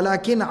بَكْرٍ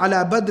وَلَكِنْ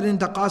عَلَى بَدْرٍ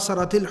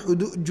تَقَاصَرَتِ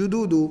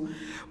الْجُدُودُ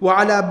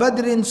وَعَلَى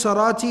بَدْرٍ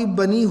سَرَاتِ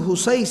بَنِي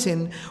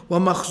هُسَيْسٍ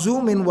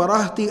وَمَخْزُومٍ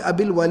وَرَهْطِ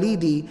أَبِي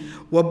الْوَلِيدِ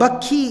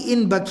وَبَكِّي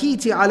إِنْ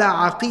بَكِيتِ عَلَى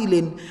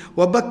عَقِيلٍ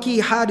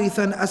وَبَكِّي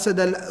حَارِثًا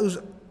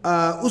أَسَدَ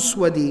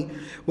أسودي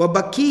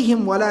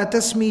وبكيهم ولا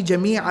تسمي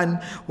جميعا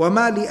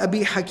وما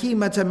لأبي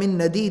حكيمة من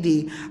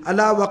نديدي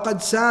ألا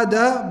وقد ساد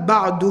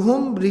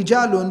بعدهم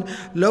رجال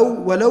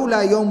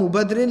ولولا يوم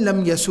بدر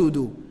لم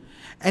يسودوا.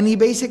 And he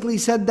basically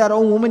said that,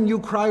 oh woman, you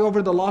cry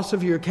over the loss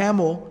of your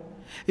camel.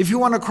 If you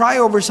want to cry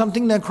over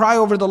something, then cry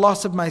over the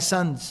loss of my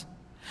sons.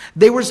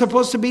 They were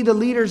supposed to be the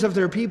leaders of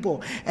their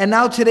people. And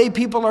now today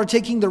people are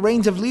taking the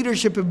reins of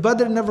leadership. If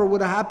Badr never would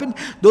have happened,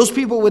 those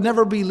people would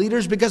never be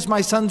leaders, because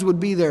my sons would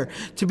be there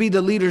to be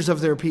the leaders of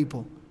their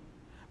people.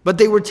 But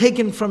they were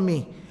taken from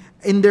me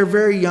in their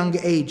very young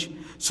age.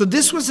 So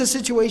this was the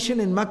situation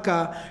in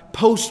Makkah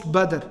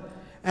post-Badr.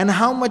 And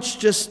how much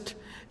just,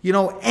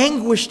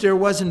 anguish there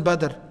was in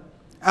Badr.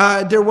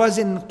 There was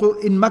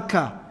in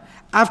Makkah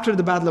after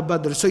the Battle of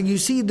Badr. So you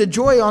see the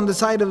joy on the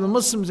side of the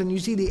Muslims, and you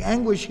see the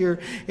anguish here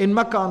in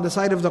Makkah on the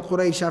side of the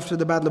Quraysh after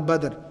the Battle of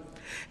Badr.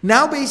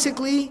 Now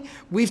basically,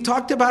 we've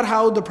talked about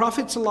how the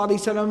Prophet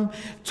ﷺ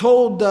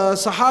told the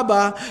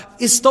Sahaba,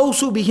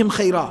 "Istawsu bihim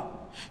khayra."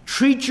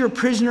 Treat your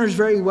prisoners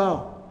very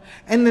well.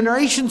 And the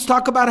narrations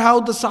talk about how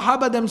the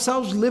Sahaba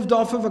themselves lived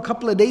off of a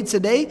couple of dates a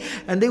day,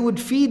 and they would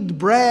feed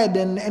bread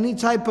and any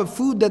type of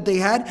food that they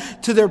had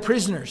to their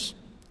prisoners,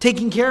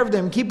 taking care of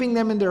them, keeping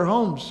them in their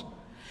homes.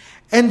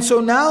 And so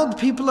now the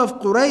people of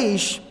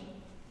Quraysh,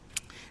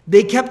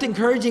 they kept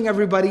encouraging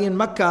everybody in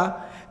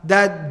Makkah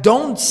that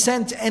don't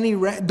send any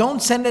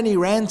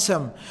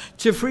ransom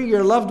to free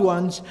your loved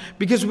ones,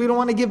 because we don't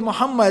want to give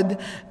Muhammad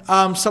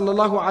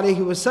sallallahu alaihi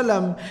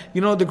wasallam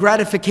the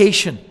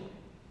gratification.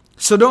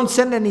 So don't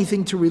send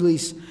anything to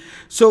release.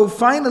 So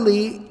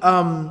finally,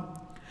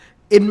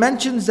 it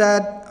mentions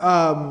that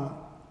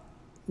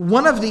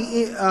one of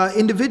the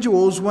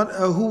individuals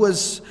who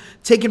was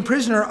taken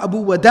prisoner,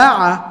 Abu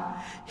Wada'a,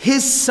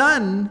 his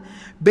son,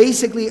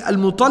 basically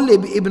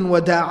Al-Muttalib ibn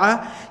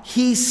Wada'a,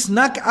 he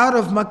snuck out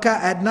of Makkah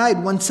at night,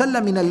 وَانْسَلَّ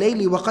مِنَ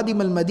اللَّيْلِ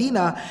وَقَدِمَ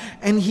الْمَدِينَةِ,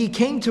 and he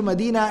came to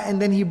Medina, and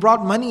then he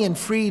brought money and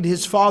freed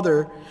his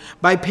father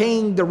by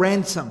paying the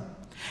ransom.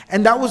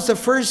 And that was the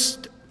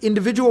first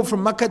individual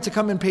from Makkah to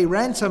come and pay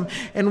ransom.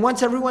 And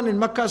once everyone in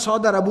Makkah saw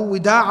that Abu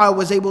Wada'a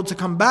was able to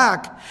come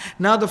back,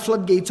 now the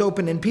floodgates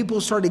opened, and people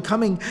started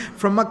coming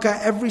from Makkah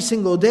every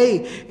single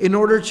day in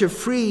order to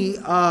free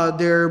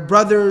their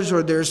brothers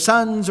or their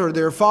sons or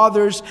their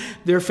fathers,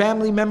 their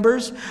family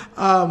members,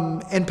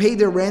 and pay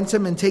their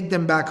ransom and take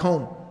them back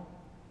home.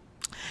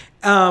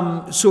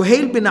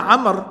 Suhail bin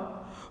Amr,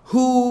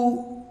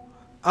 who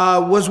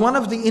was one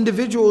of the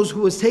individuals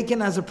who was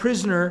taken as a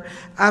prisoner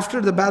after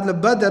the Battle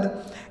of Badr.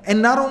 And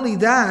not only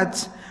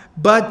that,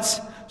 but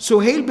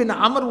Suhail bin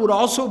Amr would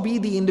also be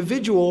the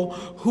individual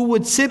who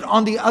would sit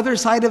on the other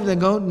side of the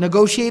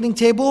negotiating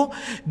table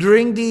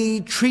during the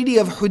Treaty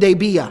of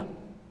Hudaybiyah.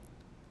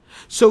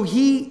 So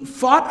he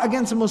fought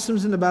against the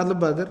Muslims in the Battle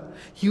of Badr.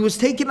 He was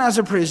taken as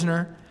a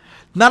prisoner.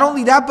 Not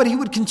only that, but he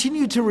would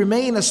continue to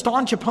remain a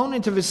staunch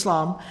opponent of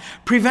Islam,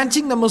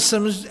 preventing the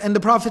Muslims and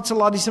the Prophet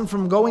ﷺ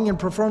from going and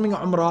performing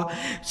Umrah,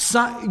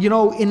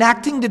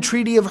 enacting the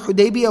Treaty of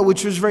Hudaybiyah,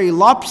 which was very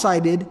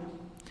lopsided.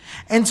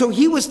 And so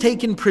he was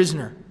taken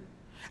prisoner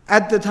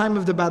at the time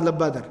of the Battle of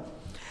Badr.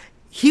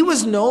 He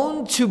was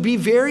known to be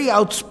very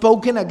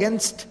outspoken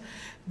against,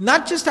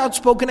 not just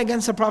outspoken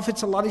against the Prophet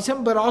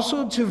ﷺ, but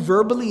also to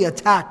verbally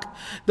attack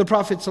the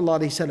Prophet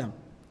ﷺ.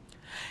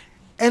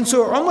 And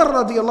so Umar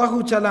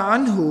radiallahu ta'ala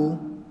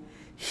anhu,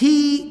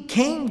 he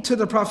came to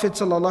the Prophet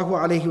sallallahu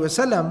alaihi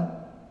wasallam,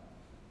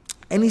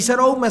 and he said,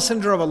 "O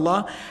Messenger of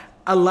Allah,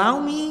 allow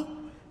me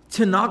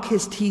to knock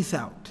his teeth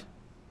out.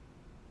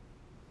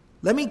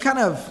 Let me kind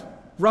of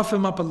rough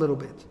him up a little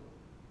bit.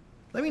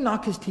 Let me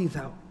knock his teeth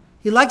out.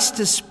 He likes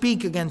to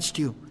speak against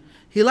you.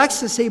 He likes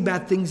to say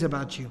bad things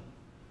about you.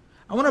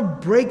 I want to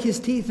break his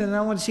teeth, and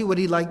I want to see what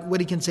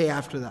he can say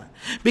after that."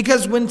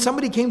 Because when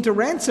somebody came to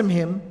ransom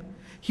him,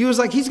 he was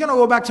like, he's going to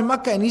go back to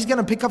Makkah and he's going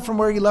to pick up from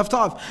where he left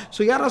off.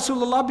 So Ya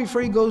Rasulullah,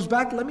 before he goes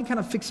back, let me kind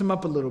of fix him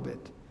up a little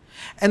bit.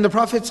 And the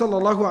Prophet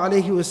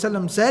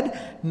ﷺ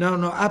said,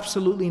 no,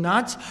 absolutely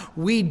not.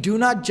 We do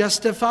not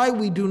justify,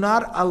 we do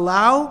not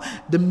allow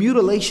the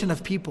mutilation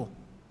of people.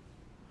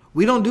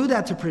 We don't do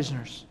that to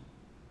prisoners.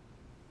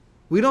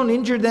 We don't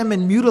injure them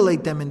and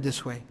mutilate them in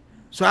this way.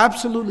 So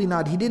absolutely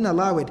not. He didn't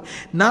allow it.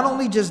 Not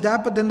only just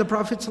that, but then the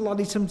Prophet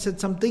ﷺ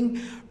said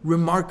something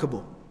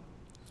remarkable.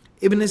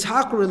 Ibn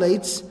Ishaq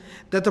relates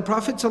that the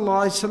Prophet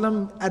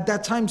ﷺ at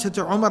that time said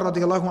to Umar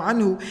radiallahu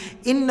anhu,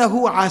 إِنَّهُ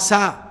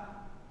عَسَىٰ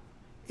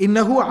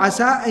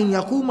أَن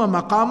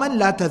يَقُومَ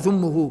مَقَامًا لَا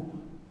تَذُمُّهُ.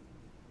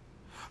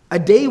 A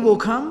day will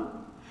come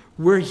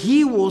where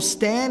he will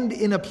stand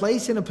in a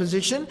place, in a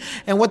position,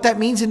 and what that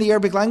means in the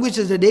Arabic language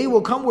is a day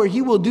will come where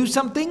he will do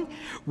something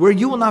where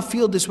you will not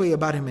feel this way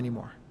about him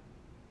anymore.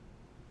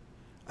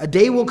 A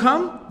day will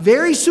come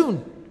very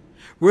soon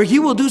where he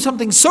will do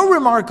something so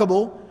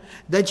remarkable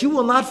that you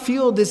will not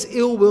feel this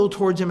ill will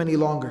towards him any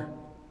longer.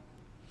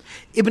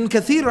 Ibn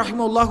Kathir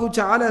rahimahullah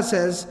ta'ala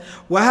says,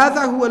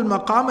 وَهَذَا هُوَ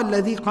الْمَقَامَ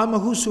الَّذِي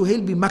قَامَهُ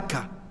سُهَيْلْ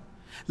بِمَكَّةِ.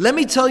 Let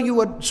me tell you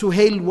what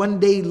Suhail one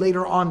day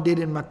later on did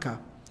in Makkah.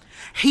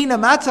 حِينَ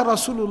مَاتَ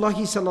رَسُولُ اللَّهِ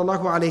صَلَّى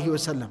اللَّهُ عَلَيْهِ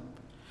وَسَلَّمَ.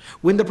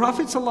 When the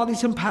Prophet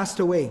ﷺ passed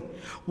away,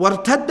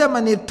 وَارْتَدَّ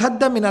مَنْ ارْتَدَّ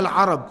مِنَ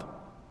الْعَرَبِ.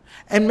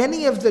 And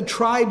many of the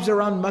tribes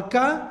around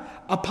Makkah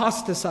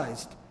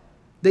apostatized.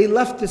 They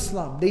left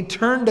Islam. They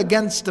turned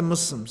against the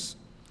Muslims.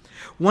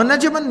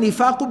 وَنَجَمَ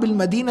النِّفَاقُ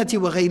بِالْمَدِينَةِ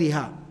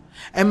وَغَيْرِهَا.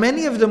 And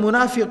many of the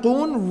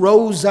munafiqun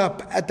rose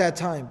up at that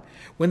time.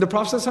 When the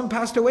Prophet ﷺ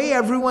passed away,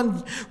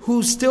 everyone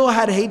who still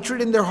had hatred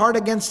in their heart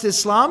against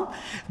Islam,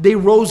 they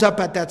rose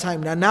up at that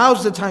time.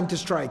 Now's the time to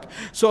strike.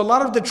 So a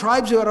lot of the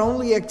tribes who had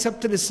only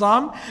accepted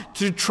Islam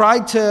to try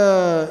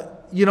to,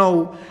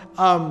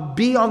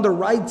 be on the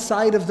right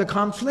side of the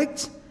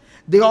conflict,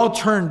 they all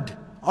turned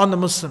on the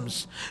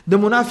Muslims. The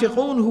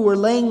munafiqun who were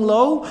laying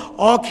low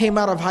all came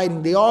out of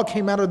hiding. They all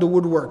came out of the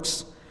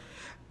woodworks.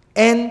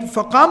 And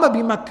فَقَامَ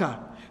بِمَكَّةِ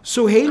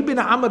Suhail bin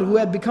Amr, who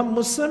had become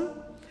Muslim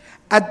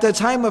at the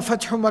time of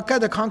Fathu Makkah,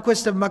 the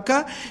conquest of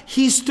Makkah,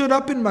 he stood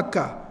up in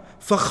Makkah.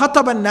 فَخَطَبَ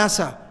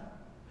النَّاسَ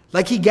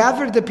Like he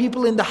gathered the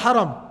people in the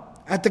haram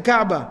at the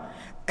Kaaba.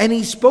 And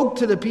he spoke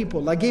to the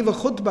people. Like gave a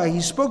khutbah,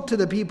 he spoke to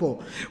the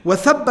people.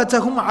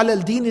 وَثَبَّتَهُمْ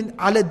عَلَى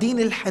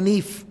الدِّينِ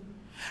الْحَنِيفِ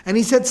And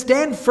he said,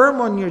 stand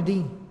firm on your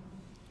deen.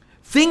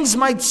 Things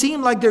might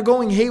seem like they're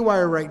going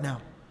haywire right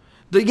now.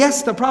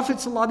 Yes, the Prophet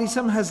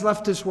ﷺ has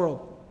left this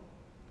world.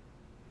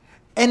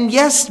 And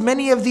yes,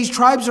 many of these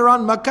tribes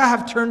around Makkah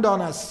have turned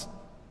on us.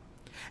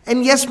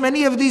 And yes,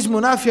 many of these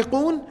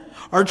munafiqun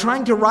are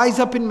trying to rise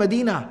up in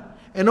Medina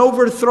and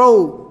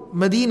overthrow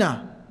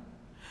Medina.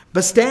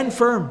 But stand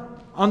firm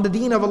on the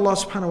deen of Allah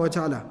subhanahu wa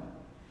ta'ala.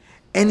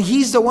 And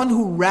he's the one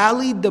who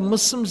rallied the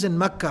Muslims in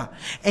Makkah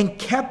and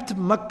kept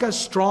Makkah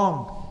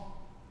strong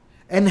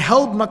and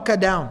held Makkah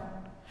down.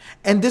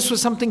 And this was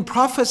something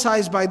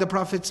prophesied by the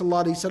Prophet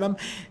ﷺ,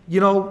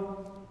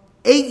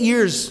 8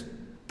 years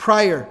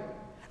prior,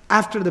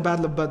 after the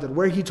Battle of Badr,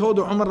 where he told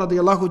Umar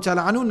radiallahu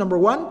ta'ala anhu, number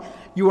one,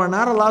 you are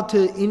not allowed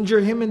to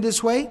injure him in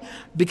this way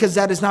because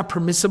that is not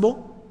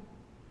permissible.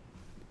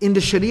 In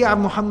the Sharia of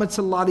Muhammad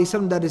sallallahu alaihi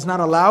wasallam, that is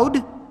not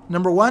allowed,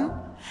 number one.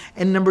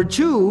 And number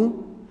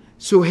two,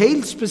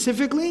 Suhail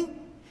specifically,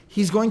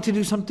 he's going to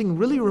do something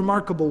really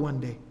remarkable one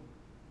day.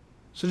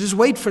 So just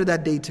wait for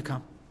that day to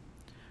come,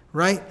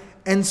 right?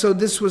 And so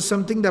this was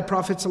something that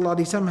Prophet sallallahu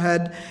alaihi wasallam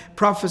had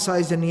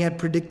prophesied and he had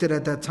predicted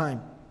at that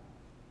time.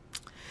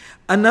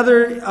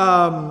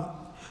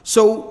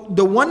 So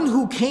the one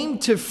who came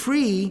to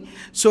free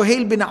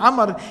Suhail bin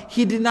Amr,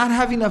 he did not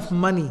have enough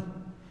money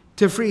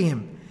to free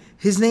him.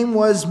 His name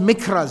was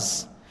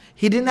Mikraz.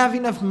 He didn't have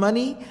enough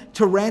money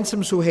to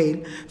ransom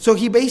Suhail. So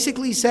he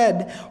basically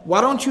said, why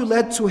don't you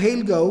let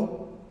Suhail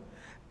go?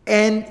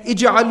 And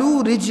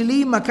اجعلوا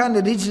رجلي مكان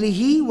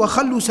رجله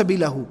وخلوا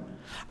سبيله.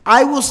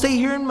 I will stay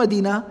here in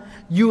Medina.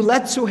 You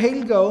let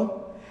Suhail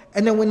go.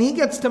 And then when he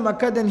gets to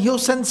Makkah, then he'll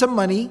send some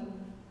money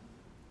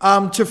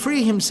to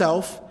free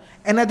himself,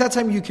 and at that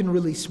time you can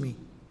release me.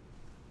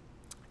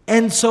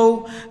 And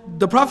so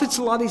the Prophet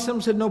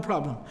ﷺ said, no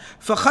problem.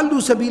 فَخَلُّوا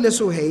سَبِيلَ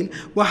سُهَيْلٍ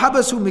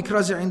وَحَبَسُوا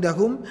مِكْرَازَ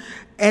عِنْدَهُمْ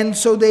And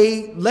so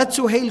they let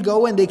Suhail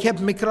go and they kept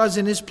Mikraz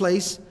in his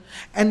place.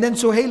 And then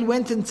Suhail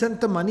went and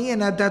sent the money,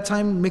 and at that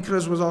time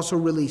Mikraz was also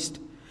released.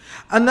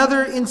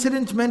 Another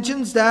incident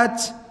mentions that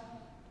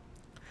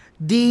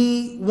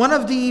one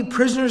of the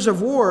prisoners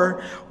of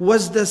war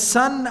was the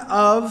son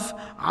of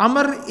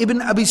Amr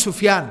ibn Abi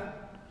Sufyan.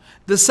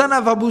 The son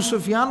of Abu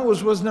Sufyan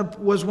was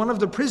one of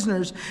the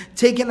prisoners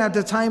taken at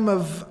the time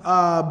of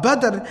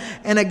Badr.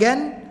 And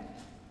again,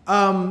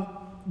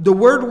 the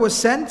word was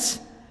sent.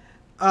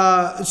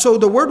 So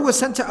the word was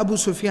sent to Abu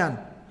Sufyan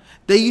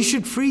that you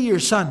should free your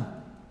son.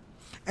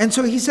 And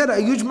so he said,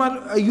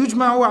 "Ayujma'u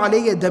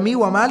alayya dami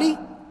wa mali."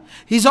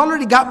 He's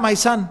already got my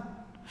son.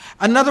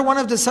 Another one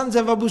of the sons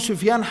of Abu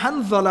Sufyan,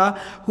 Hanzala,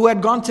 who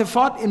had gone to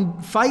fight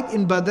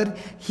in Badr,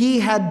 he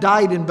had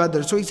died in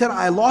Badr. So he said,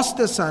 I lost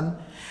a son.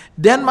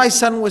 Then my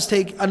son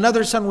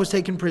another son was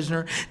taken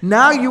prisoner.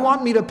 Now you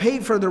want me to pay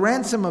for the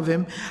ransom of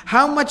him.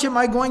 How much am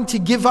I going to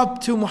give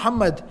up to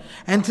Muhammad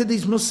and to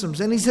these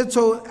Muslims? And he said,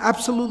 so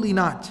absolutely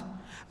not.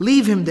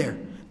 Leave him there.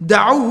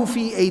 دَعُوهُ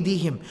فِي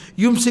أَيْدِيهِمْ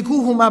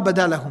يُمْسِكُوهُ مَا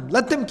بَدَا لَهُمْ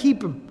Let them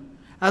keep him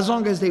as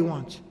long as they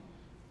want.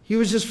 He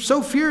was just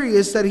so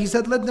furious that he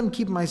said, let them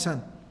keep my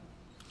son.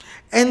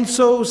 And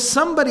so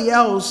somebody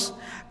else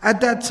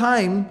at that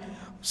time,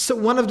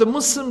 one of the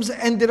Muslims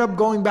ended up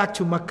going back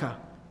to Makkah.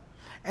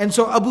 And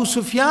so Abu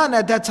Sufyan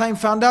at that time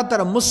found out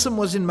that a Muslim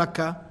was in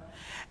Makkah.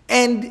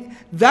 And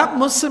that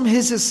Muslim,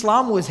 his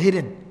Islam was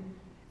hidden.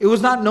 It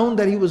was not known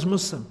that he was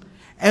Muslim.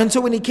 And so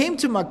when he came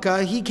to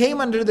Makkah, he came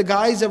under the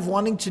guise of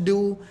wanting to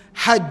do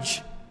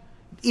Hajj.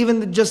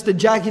 Even just the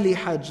Jahili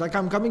Hajj, like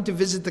I'm coming to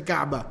visit the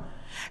Kaaba.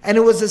 And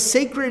it was a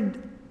sacred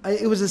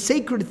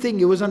thing.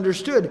 It was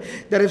understood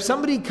that if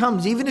somebody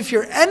comes, even if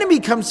your enemy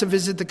comes to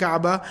visit the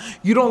Kaaba,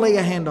 you don't lay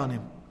a hand on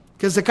him.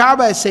 Because the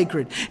Kaaba is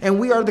sacred. And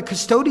we are the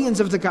custodians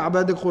of the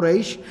Kaaba, the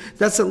Quraysh.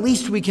 That's the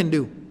least we can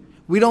do.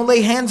 We don't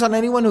lay hands on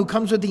anyone who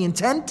comes with the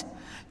intent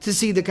to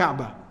see the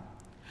Kaaba.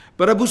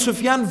 But Abu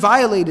Sufyan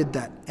violated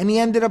that. And he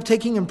ended up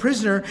taking him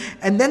prisoner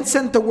and then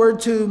sent the word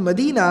to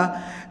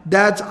Medina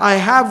that I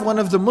have one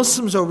of the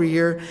Muslims over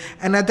here.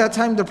 And at that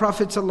time the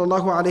Prophet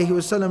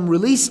ﷺ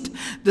released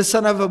the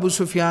son of Abu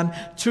Sufyan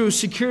to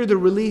secure the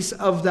release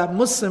of that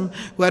Muslim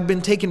who had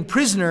been taken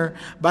prisoner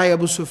by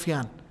Abu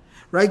Sufyan.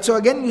 Right? So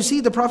again, you see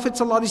the Prophet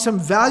ﷺ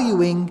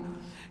valuing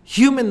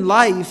human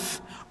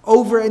life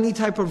over any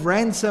type of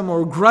ransom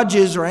or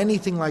grudges or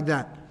anything like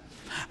that.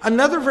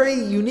 Another very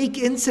unique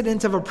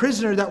incident of a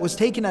prisoner that was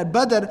taken at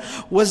Badr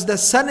was the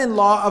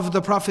son-in-law of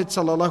the Prophet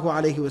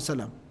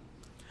ﷺ.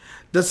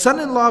 The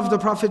son-in-law of the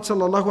Prophet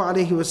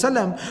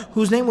ﷺ,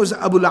 whose name was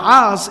Abu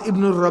al-As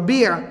ibn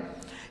al-Rabi',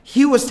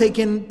 he was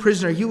taken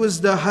prisoner. He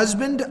was the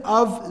husband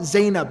of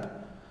Zainab,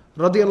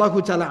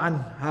 radiallahu ta'ala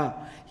anha.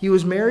 he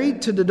was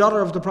married to the daughter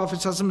of the Prophet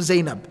ﷺ,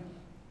 Zainab,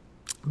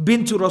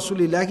 bintu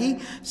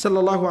Rasulillahi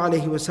sallallahu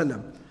alayhi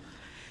wasallam.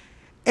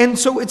 And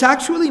so it's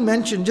actually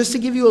mentioned, just to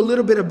give you a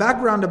little bit of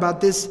background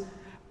about this,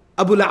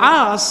 Abu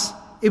al-As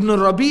ibn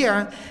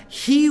Rabi',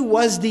 he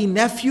was the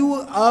nephew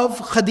of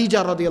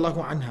Khadija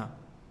radiallahu anha.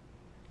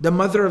 The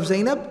mother of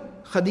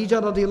Zainab,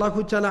 Khadija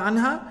radiallahu ta'ala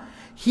anha,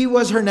 he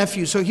was her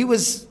nephew. So he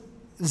was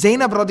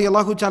Zainab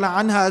radiallahu ta'ala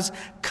anha's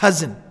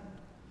cousin.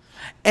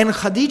 And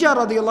Khadija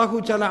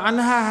radiallahu ta'ala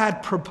anha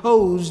had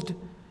proposed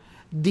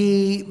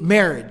the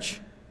marriage.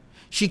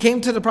 She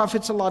came to the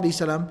Prophet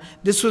ﷺ,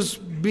 this was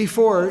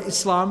before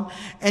Islam,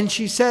 and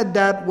she said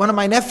that one of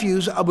my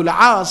nephews, Abu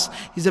al-As,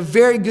 he's a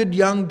very good,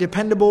 young,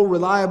 dependable,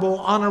 reliable,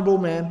 honorable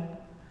man.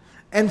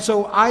 And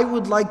so I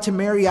would like to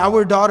marry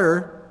our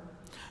daughter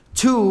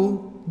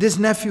to this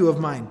nephew of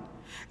mine.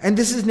 And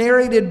this is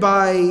narrated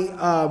by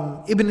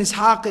Ibn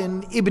Ishaq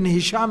and Ibn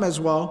Hisham as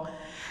well.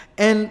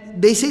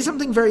 And they say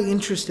something very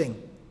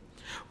interesting.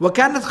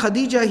 وكانت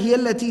خديجة هي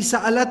التي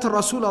سألت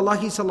رسول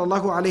الله صلى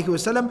الله عليه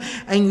وسلم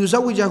أن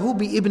يزوجه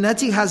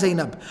بابنتها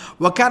زينب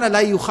وكان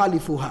لا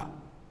يخالفها.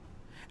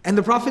 And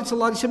the Prophet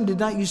ﷺ did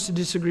not used to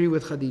disagree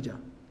with Khadija.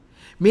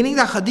 Meaning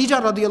that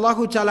Khadija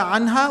radiallahu ta'ala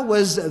anha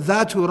was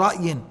ذات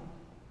رأي.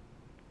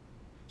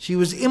 She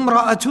was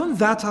امرأة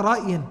ذات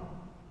رأي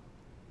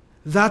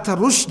ذات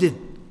رشد.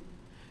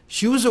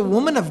 She was a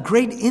woman of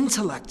great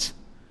intellect,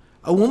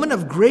 a woman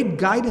of great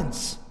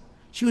guidance.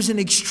 She was an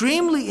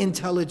extremely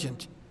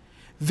intelligent,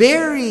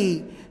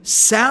 very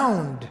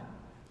sound,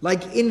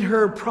 like in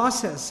her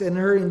process and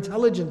her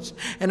intelligence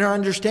and her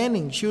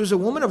understanding. She was a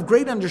woman of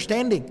great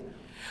understanding.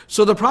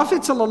 So the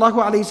Prophet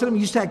ﷺ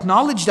used to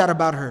acknowledge that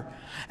about her.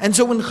 And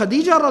so when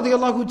Khadija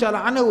radiallahu ta'ala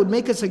anha would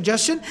make a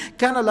suggestion,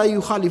 كَانَ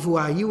لَا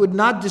يُخَالِفُهَا, he would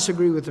not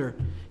disagree with her.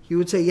 He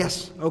would say,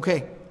 yes,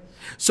 okay.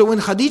 So when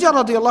Khadija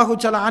radiallahu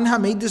ta'ala anha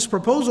made this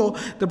proposal,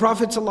 the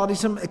Prophet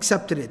ﷺ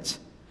accepted it.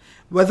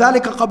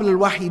 وَذَلِكَ قَبْلَ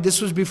الْوَحْيِ,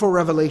 this was before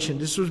revelation,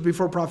 this was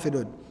before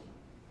prophethood.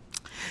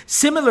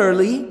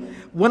 Similarly,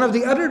 one of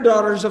the other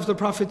daughters of the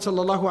Prophet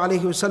sallallahu alaihi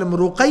wasallam,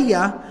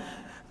 Ruqayya,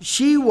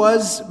 she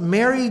was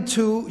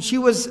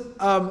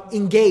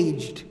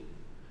engaged.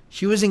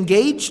 She was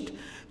engaged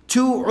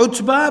to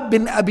Utbah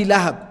bin Abi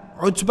Lahab.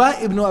 Utbah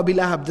ibn Abi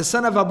Lahab, the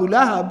son of Abu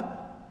Lahab,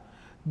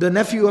 the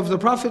nephew of the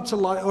Prophet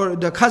or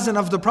the cousin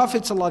of the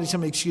Prophet sallallahu alaihi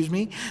wasallam, excuse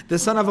me, the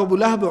son of Abu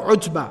Lahab,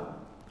 Utbah.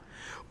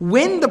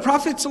 When the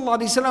Prophet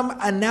sallallahu alaihi wasallam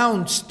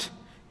announced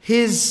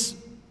his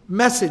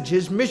message,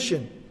 his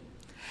mission,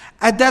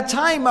 at that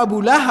time,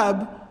 Abu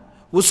Lahab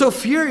was so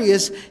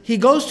furious, he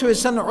goes to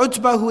his son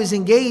Utbah, who is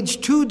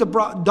engaged to the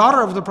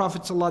daughter of the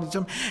Prophet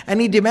ﷺ,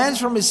 and he demands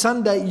from his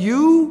son that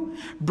you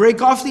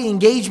break off the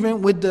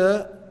engagement with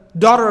the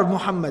daughter of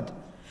Muhammad.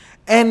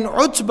 And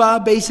Utbah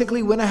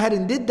basically went ahead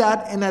and did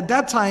that, and at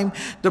that time,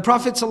 the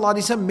Prophet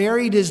ﷺ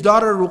married his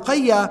daughter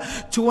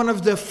Ruqayya to one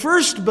of the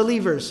first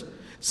believers,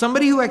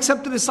 somebody who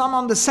accepted Islam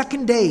on the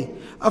second day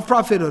of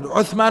prophethood,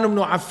 Uthman ibn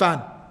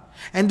Affan.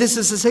 And this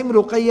is the same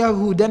Ruqayya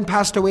who then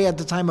passed away at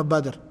the time of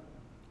Badr.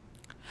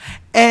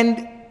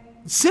 And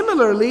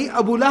similarly,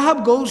 Abu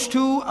Lahab goes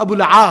to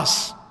Abu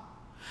al-As,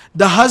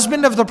 the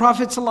husband of the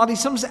Prophet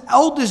ﷺ's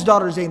eldest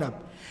daughter Zainab.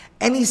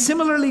 And he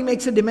similarly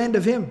makes a demand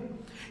of him.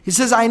 He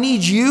says, I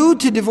need you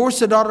to divorce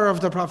the daughter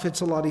of the Prophet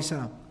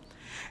ﷺ.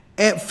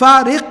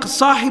 فارق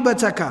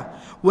صاحبتك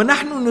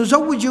ونحن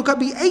نزوجك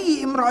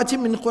بأي امرأة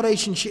من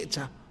قريش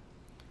شئت.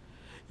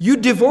 You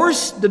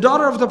divorce the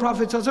daughter of the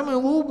Prophet ﷺ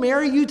and we'll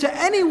marry you to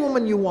any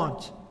woman you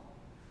want.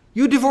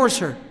 You divorce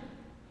her.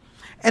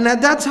 And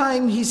at that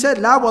time he said,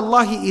 لا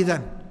والله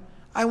إذن,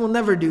 I will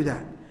never do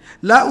that.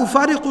 لا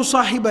أفارق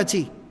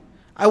صاحبتي,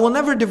 I will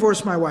never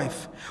divorce my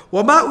wife.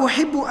 وما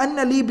أحب أن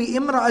لي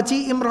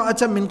بامرأتي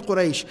امرأة من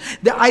قريش.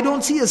 That I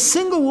don't see a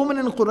single woman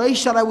in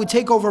Quraysh that I would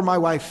take over my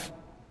wife.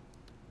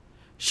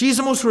 She's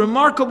the most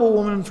remarkable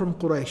woman from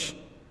Quraysh.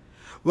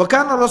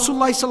 وكان رسول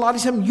الله صلى الله عليه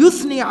وسلم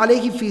يثني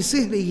عليه في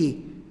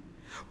صهره.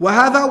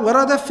 وهذا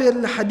ورد في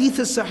الحديث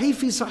الصحيح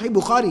في صحيح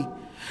بخاري.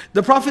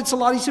 The Prophet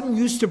ﷺ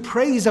used to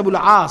praise Abu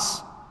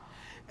al-As,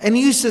 and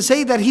he used to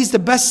say that he's the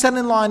best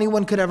son-in-law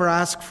anyone could ever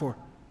ask for.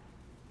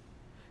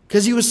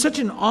 Because he was such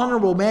an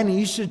honorable man, he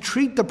used to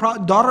treat the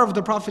daughter of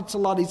the Prophet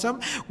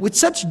ﷺ with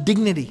such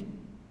dignity.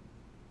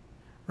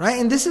 Right?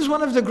 And this is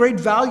one of the great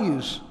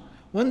values,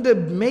 one of the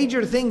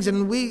major things,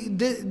 and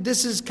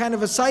this is kind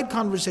of a side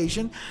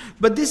conversation,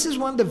 but this is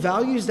one of the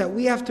values that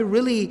we have to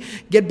really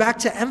get back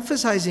to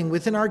emphasizing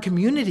within our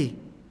community.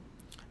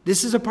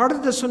 This is a part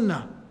of the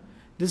Sunnah.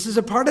 This is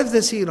a part of the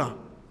Sīrah.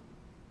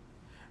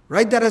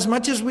 Right? That as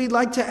much as we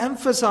like to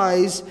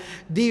emphasize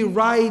the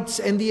rights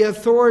and the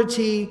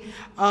authority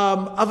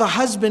of a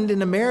husband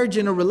in a marriage,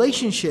 in a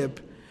relationship,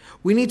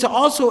 we need to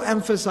also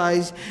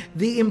emphasize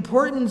the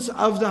importance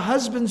of the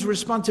husband's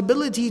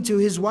responsibility to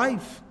his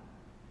wife.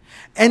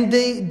 And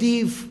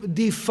the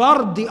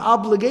fard, the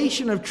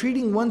obligation of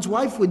treating one's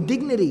wife with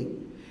dignity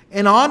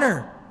and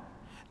honor.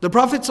 The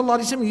Prophet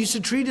ﷺ used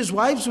to treat his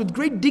wives with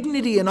great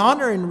dignity and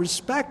honor and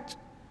respect.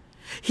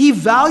 He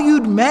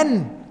valued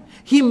men.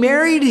 He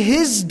married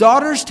his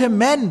daughters to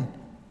men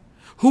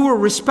who were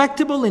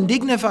respectable and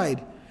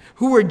dignified,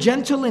 who were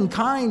gentle and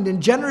kind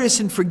and generous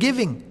and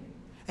forgiving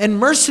and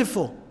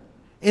merciful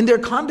in their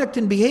conduct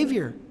and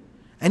behavior.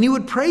 And he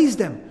would praise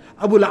them.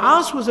 Abu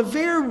al-As was a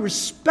very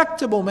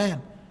respectable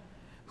man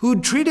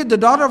who treated the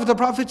daughter of the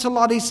Prophet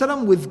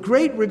ﷺ with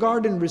great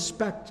regard and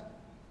respect.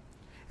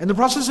 And the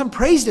Prophet ﷺ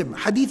praised him.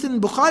 Hadith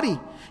in Bukhari,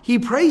 he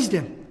praised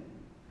him.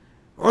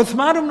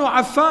 Uthman ibn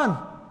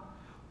Affan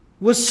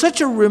was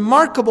such a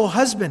remarkable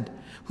husband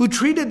who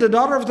treated the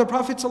daughter of the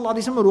Prophet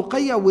ﷺ,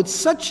 Ruqayya, with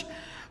such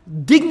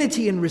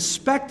dignity and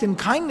respect and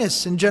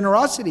kindness and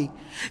generosity,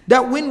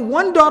 that when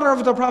one daughter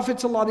of the Prophet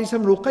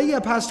ﷺ,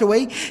 Ruqayya, passed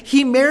away,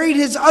 he married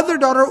his other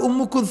daughter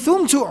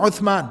Kulthum to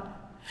Uthman.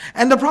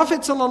 And the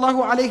Prophet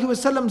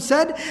ﷺ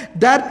said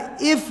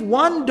that if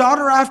one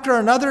daughter after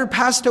another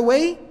passed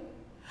away,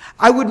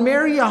 I would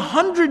marry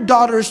 100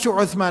 daughters to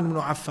Uthman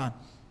ibn Affan.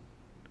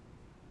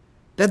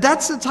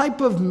 That's the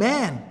type of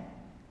man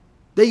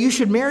that you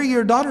should marry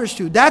your daughters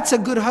to. That's a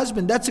good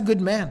husband, that's a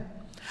good man.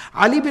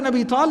 Ali bin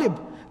Abi Talib,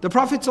 the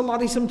Prophet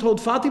ﷺ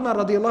told Fatima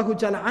radiallahu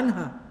ta'ala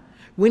anha,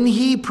 when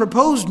he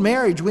proposed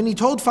marriage, when he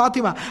told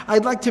Fatima,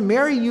 I'd like to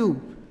marry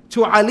you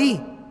to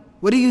Ali,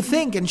 what do you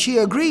think? And she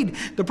agreed.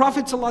 The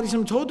Prophet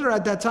ﷺ told her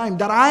at that time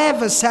that I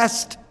have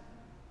assessed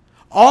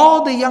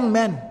all the young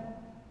men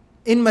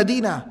in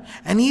Medina,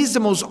 and he's the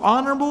most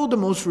honorable, the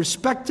most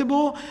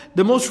respectable,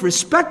 the most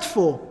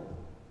respectful,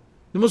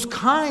 the most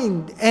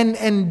kind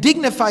and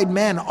dignified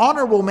man,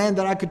 honorable man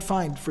that I could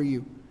find for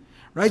you.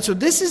 Right? So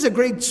this is a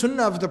great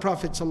sunnah of the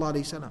Prophet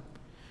ﷺ,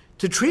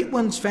 to treat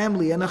one's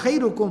family. And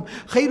خَيْرُكُمْ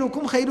خَيْرُكُمْ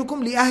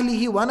خَيْرُكُمْ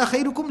لِأَهْلِهِ وَأَنَا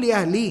خَيْرُكُمْ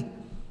لِأَهْلِي.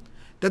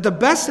 That the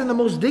best and the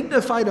most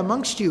dignified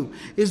amongst you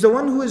is the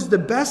one who is the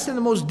best and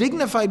the most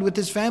dignified with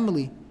his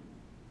family.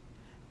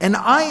 And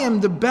I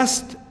am the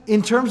best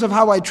in terms of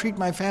how I treat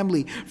my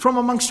family from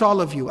amongst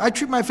all of you. I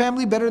treat my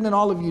family better than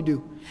all of you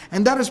do.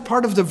 And that is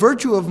part of the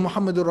virtue of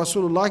Muhammadur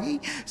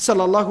Rasulullah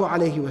sallallahu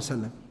alayhi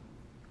wasallam.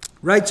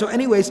 Right, so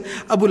anyways,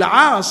 Abu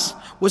al-As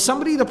was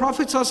somebody the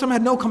Prophet ﷺ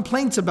had no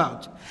complaints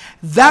about.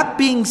 That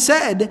being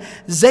said,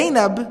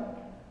 Zainab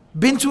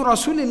bintu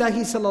Rasulullah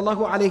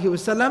sallallahu alayhi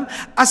wasallam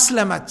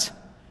aslamat.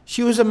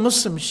 She was a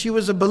Muslim, she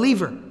was a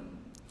believer.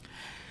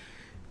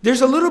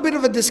 There's a little bit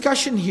of a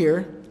discussion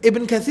here.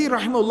 Ibn Kathir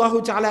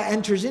rahimahullah ta'ala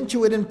enters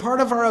into it, and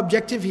part of our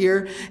objective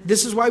here,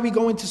 this is why we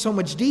go into so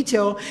much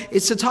detail,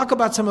 is to talk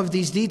about some of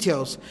these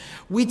details.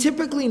 We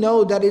typically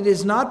know that it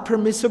is not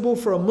permissible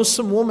for a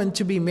Muslim woman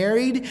to be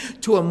married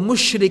to a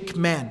mushrik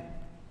man,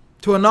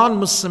 to a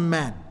non-Muslim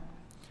man.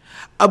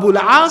 Abu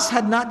al-As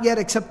had not yet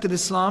accepted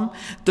Islam.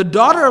 The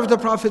daughter of the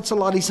Prophet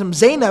ﷺ,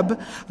 Zainab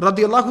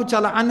radiallahu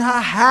ta'ala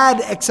anha, had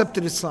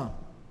accepted Islam.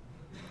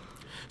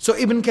 So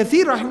Ibn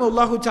Kathir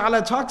rahimahullah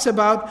ta'ala talks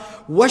about,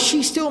 was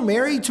she still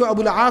married to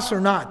Abu al-As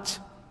or not?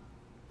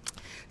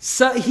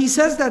 So he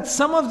says that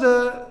some of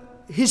the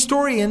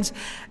historians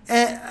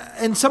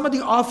and some of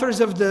the authors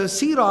of the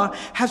Sīrah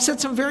have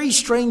said some very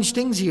strange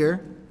things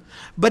here.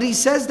 But he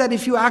says that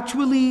if you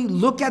actually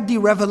look at the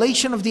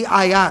revelation of the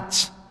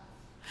ayat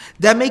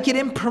that make it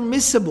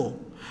impermissible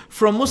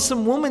for a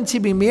Muslim woman to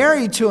be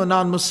married to a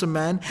non-Muslim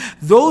man,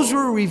 those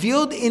were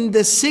revealed in the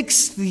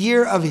 6th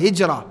year of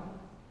Hijrah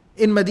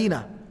in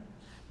Medina.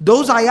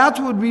 Those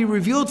ayat would be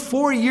revealed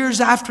 4 years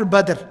after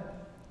Badr.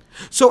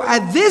 So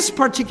at this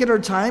particular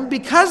time,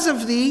 because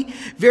of the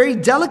very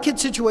delicate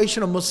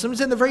situation of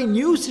Muslims and the very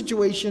new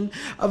situation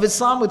of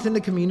Islam within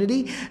the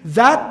community,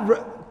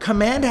 that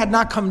command had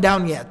not come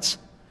down yet.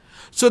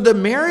 So the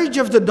marriage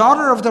of the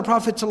daughter of the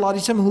Prophet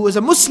ﷺ, who was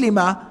a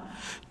Muslimah,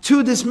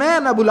 to this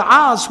man Abu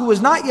al-As, who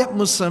was not yet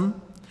Muslim,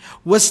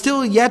 was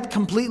still yet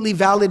completely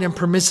valid and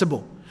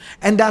permissible.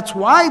 And that's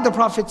why the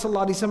Prophet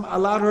ﷺ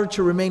allowed her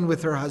to remain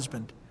with her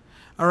husband.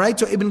 Alright,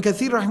 so Ibn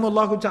Kathir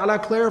rahimahullah ta'ala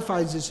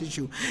clarifies this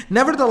issue.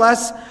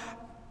 Nevertheless,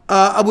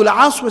 Abu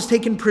al-As was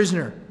taken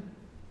prisoner.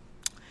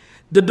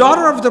 The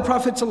daughter of the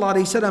Prophet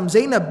ﷺ,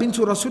 Zainab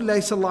bintu Rasulullah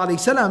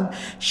ﷺ,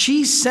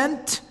 she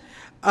sent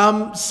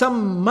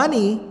some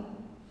money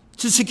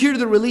to secure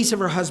the release of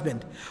her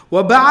husband.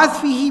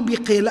 وَبَعَثْ فِيهِ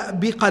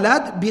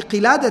بِقِلَادَةٍ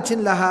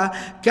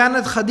لَهَا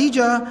كَانَتْ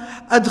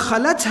خَدِيجَةٌ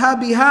أَدْخَلَتْهَا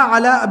بِهَا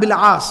عَلَى أَبِي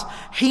الْعَاصِ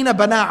حِينَ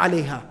بَنَى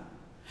عَلَيْهَا.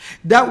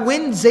 That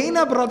when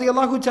Zainab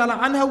radiallahu ta'ala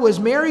anha was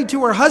married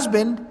to her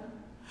husband,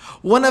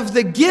 one of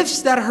the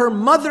gifts that her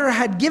mother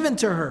had given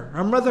to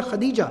her mother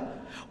Khadija,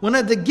 one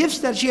of the gifts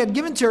that she had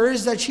given to her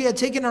is that she had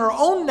taken her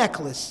own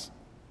necklace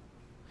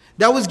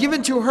that was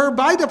given to her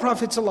by the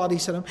Prophet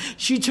ﷺ.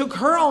 She took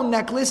her own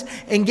necklace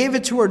and gave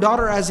it to her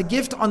daughter as a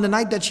gift on the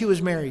night that she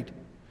was married.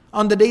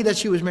 On the day that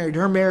she was married,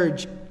 her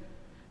marriage,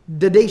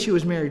 the day she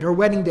was married, her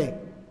wedding day.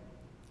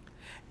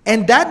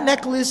 And that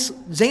necklace,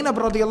 Zainab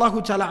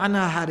radiallahu ta'ala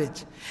anha had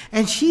it.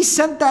 And she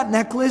sent that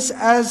necklace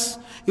as,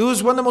 it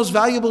was one of the most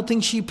valuable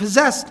things she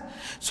possessed.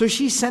 So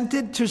she sent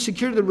it to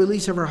secure the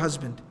release of her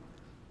husband.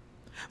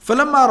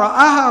 فَلَمَّا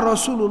رَآهَا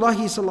رَسُولُ اللَّهِ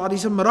صَلَّى اللَّهِ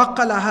عَلَيْهِ وَسَلَّمَ رَقَّ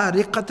لَهَا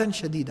رِقَّةً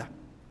شَدِيدًا.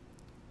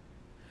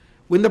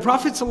 When the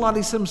Prophet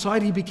ﷺ saw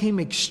it, he became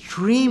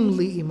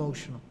extremely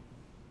emotional.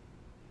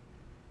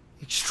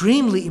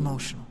 Extremely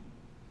emotional.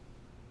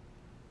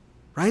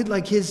 Right?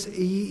 Like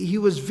he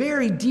was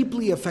very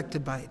deeply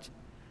affected by it.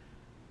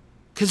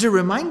 Because it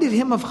reminded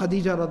him of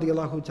Khadija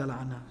radiallahu ta'ala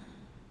anha.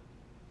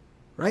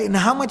 Right? And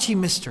how much he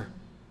missed her.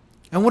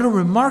 And what a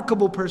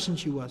remarkable person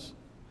she was.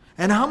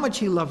 And how much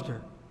he loved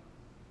her.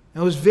 It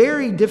was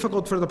very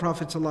difficult for the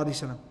Prophet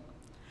ﷺ.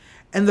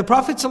 And the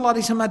Prophet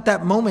ﷺ at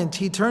that moment,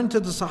 he turned to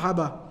the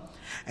Sahaba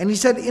and he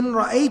said, "In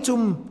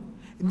ra'aytum,"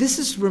 this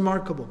is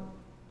remarkable.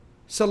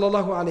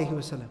 Sallallahu alayhi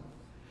wasallam.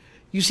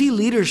 You see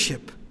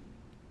leadership.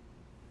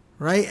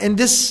 Right? And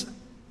this,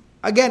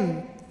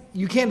 again,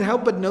 you can't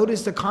help but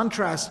notice the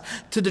contrast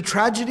to the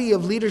tragedy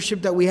of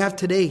leadership that we have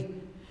today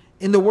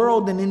in the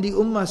world and in the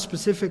ummah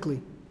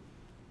specifically.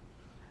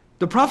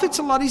 The Prophet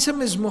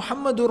ﷺ is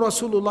Muhammadur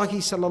Rasulullah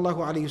sallallahu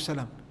alayhi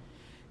wasallam.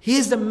 He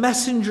is the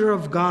messenger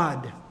of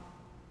God.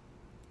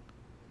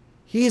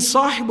 He is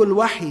Sahibul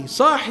Wahi,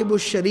 Sahibul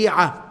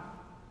Shari'ah.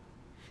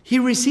 He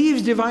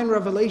receives divine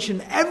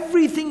revelation.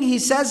 Everything he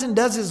says and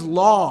does is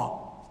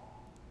law.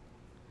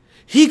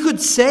 He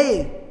could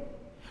say,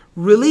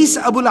 release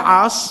Abu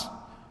al-As,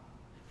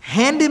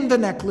 hand him the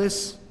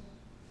necklace,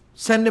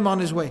 send him on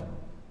his way.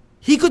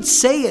 He could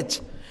say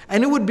it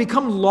and it would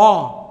become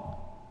law.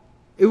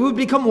 It would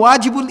become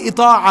wajibul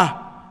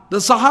ita'ah. The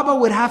Sahaba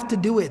would have to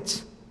do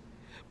it.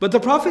 But the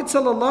Prophet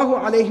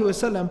sallallahu alayhi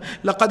wasallam,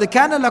 لَقَدْ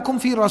كَانَ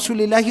لَكُمْ فِي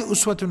رَسُولِ اللَّهِ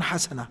أُسْوَةٌ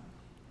حَسَنَةٌ.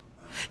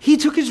 He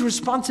took his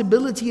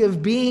responsibility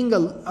of being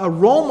a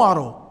role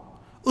model,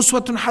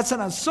 uswatun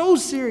hasana, so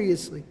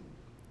seriously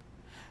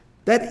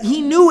that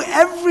he knew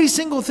every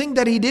single thing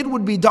that he did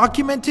would be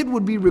documented,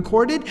 would be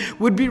recorded,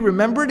 would be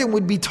remembered, and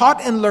would be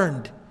taught and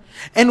learned.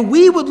 And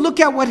we would look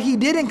at what he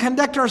did and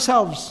conduct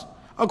ourselves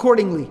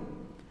accordingly.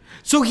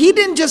 So he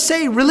didn't just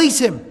say, release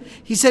him.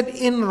 He said,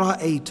 in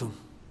ra'aytum.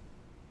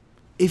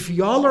 If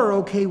y'all are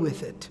okay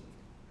with it,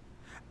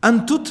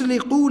 أَن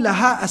تُطْلِقُوا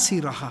لَهَا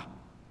أَسِيرَهَا,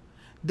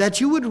 that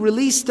you would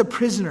release the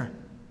prisoner,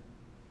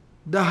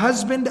 the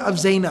husband of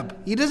Zainab.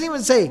 He doesn't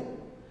even say,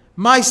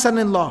 my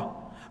son-in-law,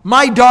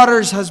 my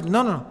daughter's husband.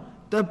 No.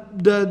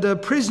 The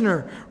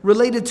prisoner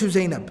related to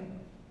Zainab.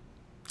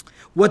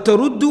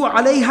 وَتَرُدُّوا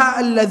عَلَيْهَا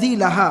الَّذِي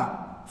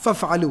لَهَا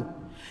فَافْعَلُوا.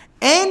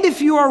 And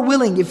if you are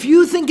willing, if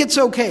you think it's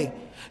okay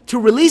to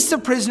release the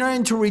prisoner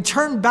and to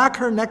return back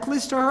her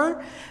necklace to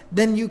her,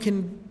 then you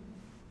can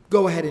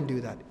go ahead and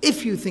do that.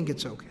 If you think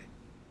it's okay.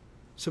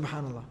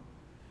 Subhanallah.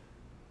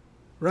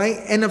 Right?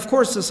 And of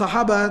course the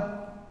Sahaba,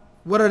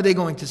 what are they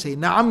going to say?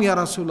 Na'am ya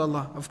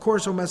Rasulallah. Of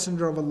course, O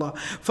Messenger of Allah.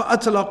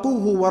 فَأَطْلَقُوهُ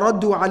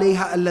وَرَدُّوا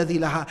عَلَيْهَا الَّذِي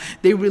لَهَا.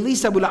 They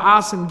released Abu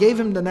al-As and gave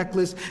him the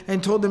necklace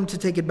and told him to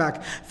take it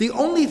back. The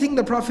only thing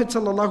the Prophet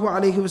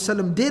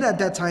ﷺ did at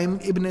that time,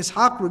 Ibn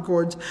Ishaq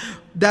records,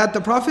 that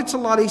the Prophet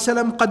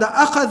ﷺ قَدْ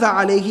أَخَذَ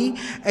عَلَيْهِ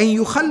أَن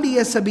يُخَلِّيَ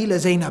سَبِيلَ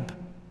Zainab.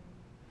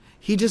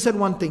 He just said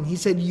one thing. He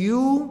said,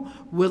 you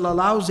will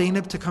allow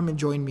Zainab to come and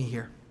join me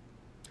here.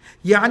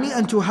 يعني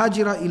أن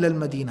تهاجر إلى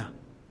المدينة.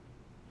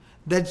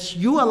 That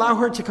you allow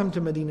her to come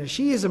to Medina.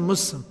 She is a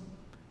Muslim.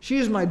 She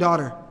is my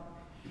daughter.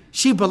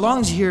 She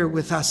belongs here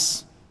with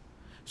us.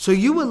 So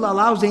you will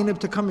allow Zainab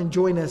to come and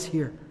join us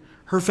here.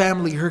 Her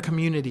family, her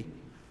community.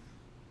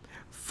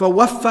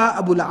 فَوَفَّى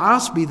أَبُو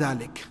الْعَاصِ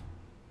بِذَلِكَ.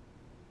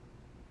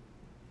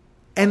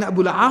 And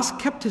Abu al-As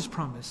kept his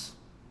promise.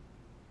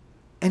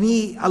 And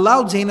he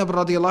allowed Zainab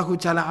radiallahu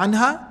ta'ala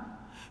anha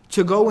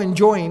to go and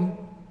join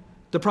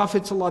the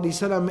Prophet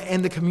ﷺ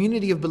and the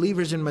community of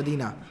believers in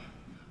Medina.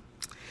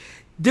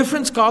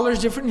 Different scholars,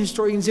 different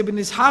historians, Ibn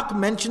Ishaq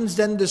mentions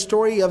then the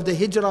story of the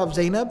hijrah of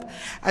Zainab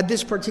at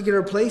this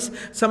particular place.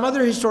 Some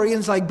other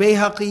historians like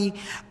Bayhaqi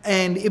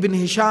and Ibn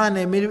Hisham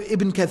and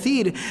Ibn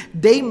Kathir,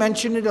 they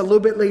mention it a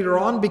little bit later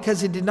on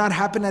because it did not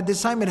happen at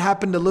this time, it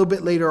happened a little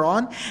bit later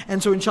on.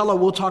 And so inshallah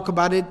we'll talk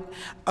about it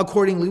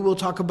accordingly. We'll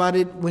talk about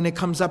it when it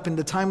comes up in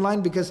the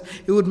timeline because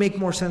it would make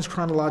more sense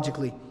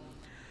chronologically.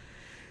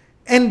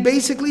 And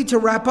basically to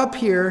wrap up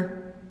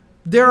here,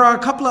 there are a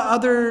couple of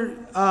other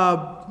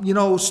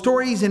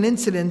stories and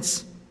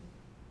incidents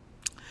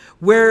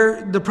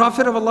where the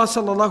Prophet of Allah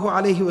sallallahu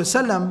alaihi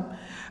wasallam,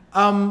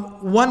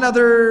 one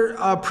other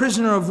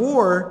prisoner of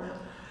war,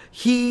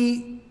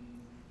 his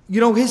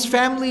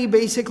family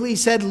basically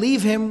said,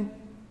 leave him.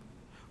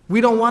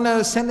 We don't want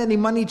to send any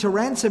money to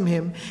ransom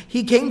him.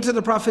 He came to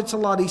the Prophet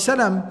sallallahu alaihi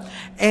wasallam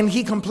and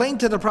he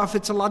complained to the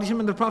Prophet sallallahu alaihi wasallam,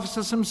 and the Prophet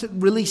sallallahu alaihi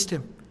wasallam released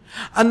him.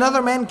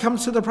 Another man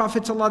comes to the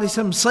Prophet sallallahu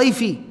alaihi wasallam,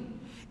 Sayfi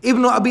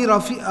Ibn Abi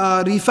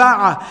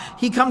Rifa'a,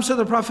 he comes to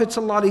the Prophet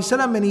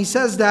ﷺ and he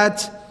says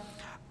that,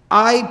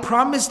 I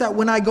promise that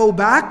when I go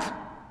back,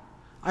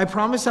 I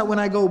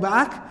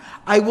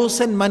will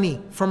send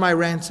money for my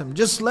ransom.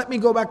 Just let me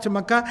go back to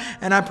Makkah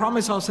and I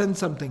promise I'll send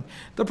something.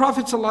 The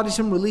Prophet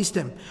ﷺ released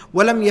him.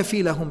 وَلَمْ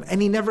يَفِي لَهُمْ.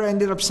 And he never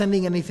ended up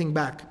sending anything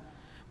back.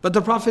 But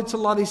the Prophet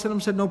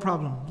ﷺ said, no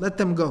problem, let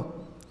them go.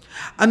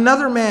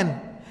 Another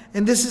man,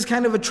 and this is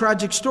kind of a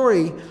tragic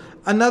story,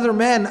 another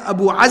man,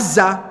 Abu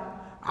Azza,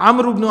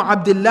 Amr ibn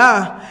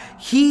Abdullah,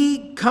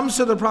 he comes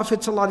to the Prophet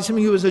ﷺ,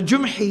 he was a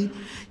Jumhi,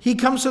 he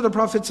comes to the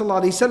Prophet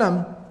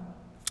ﷺ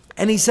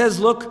and he says,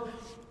 look,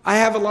 I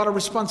have a lot of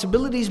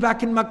responsibilities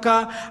back in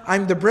Makkah,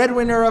 I'm the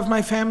breadwinner of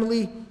my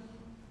family,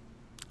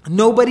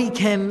 Nobody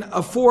can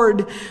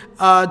afford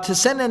to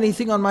send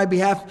anything on my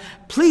behalf.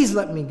 Please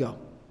let me go.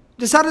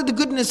 Just out of the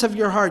goodness of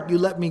your heart, you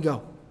let me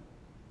go.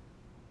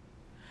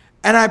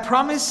 And I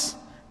promise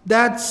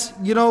that,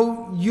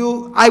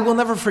 I will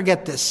never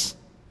forget this.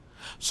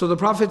 So the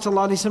Prophet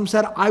ﷺ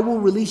said, I will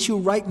release you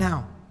right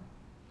now.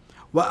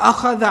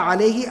 وَأَخَذَ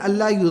عَلَيْهِ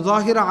أَلَّا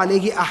يُظَاهِرَ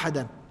عَلَيْهِ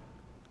أَحَدًا.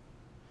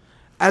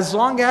 As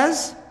long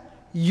as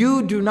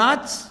you do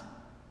not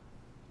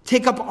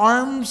take up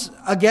arms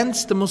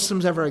against the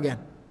Muslims ever again.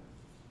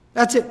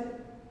 That's it.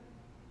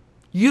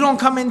 You don't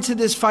come into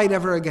this fight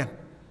ever again.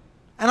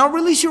 And I'll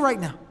release you right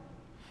now.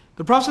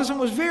 The Prophet ﷺ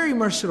was very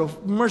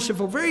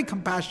merciful, very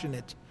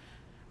compassionate,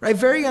 right?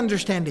 Very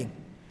understanding.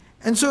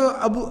 And so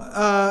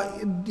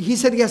he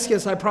said,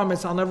 yes, I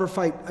promise I'll never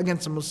fight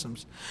against the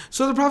Muslims.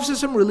 So the Prophet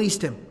ﷺ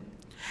released him.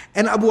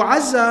 And Abu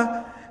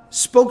Azza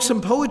spoke some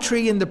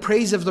poetry in the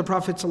praise of the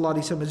Prophet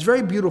ﷺ. It's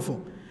very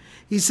beautiful.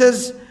 He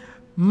says,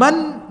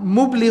 Man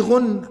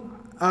mublighun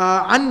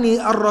anni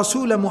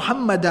ar-rasul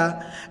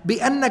Muhammada bi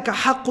annaka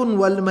haqqun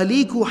wal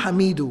maliku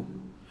hamidu.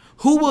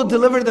 Who will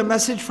deliver the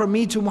message from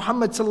me to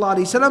Muhammad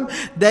ﷺ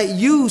that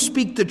you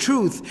speak the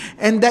truth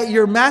and that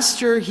your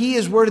master, he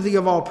is worthy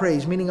of all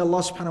praise, meaning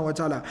Allah subhanahu wa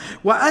ta'ala.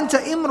 وَأَنْتَ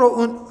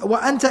إِمْرُؤٌ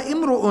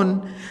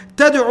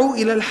تَدْعُو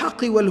إِلَى الْحَقِّ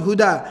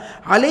وَالْهُدَى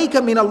عَلَيْكَ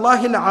مِنَ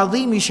اللَّهِ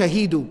الْعَظِيمِ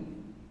شَهِيدٌ.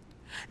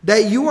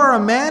 That you are a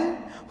man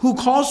who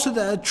calls to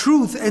the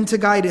truth and to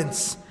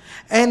guidance.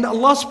 And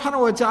Allah subhanahu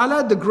wa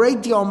ta'ala, the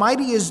great, the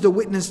almighty, is the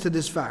witness to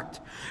this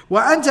fact.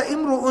 وَأَنْتَ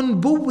إِمْرُؤٌ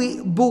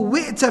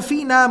بُوِّئْتَ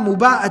فِينَا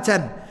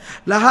مُبَاءَةً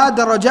لَهَا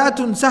دَرَجَاتٌ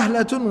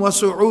سَهْلَةٌ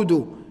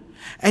وَصُعُودٌ.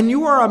 And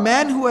you are a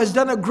man who has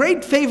done a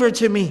great favor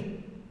to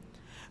me.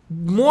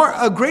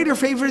 A greater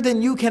favor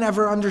than you can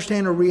ever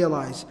understand or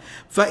realize.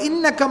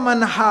 فَإِنَّكَ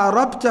مَنْ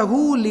حَارَبْتَهُ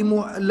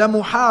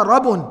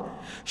لَمُحَارَبٌ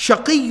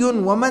شَقِيٌّ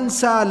وَمَنْ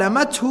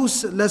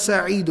سَالَمَتْهُ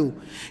لَسَعِيدٌ.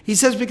 He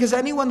says, because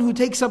anyone who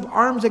takes up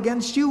arms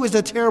against you is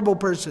a terrible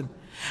person.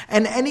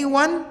 And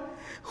anyone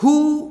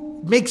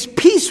who makes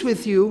peace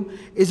with you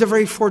is a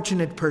very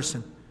fortunate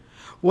person.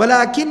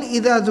 ولكن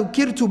إذا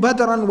ذكرت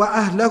بدرا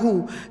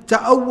وأهله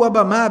تأوب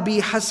ما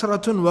بي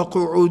حسرة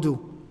وقعود.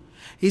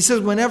 He says,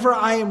 whenever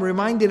I am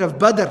reminded of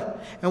Badr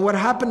and what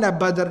happened at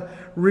Badr,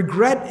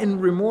 regret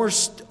and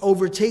remorse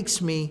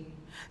overtakes me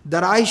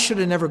that I should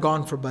have never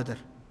gone for Badr.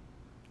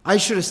 I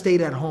should have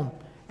stayed at home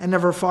and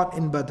never fought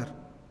in Badr.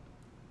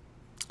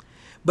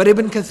 But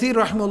Ibn Kathir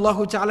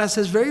rahimahullah ta'ala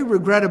says, very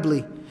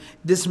regrettably,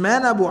 this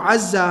man Abu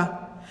Azza,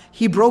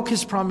 he broke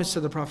his promise to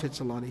the Prophet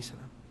ﷺ.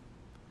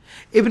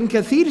 Ibn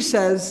Kathir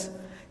says,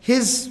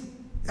 his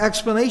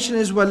explanation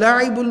is,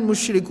 وَلَعِبَ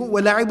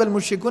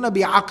الْمُشْرِكُونَ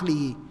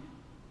بِعَقْلِهِ.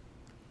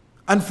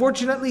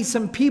 Unfortunately,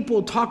 some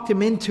people talked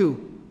him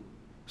into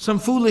some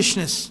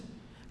foolishness.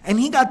 And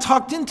he got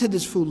talked into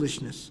this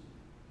foolishness.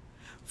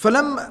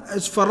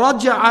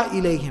 فَرَجَعَ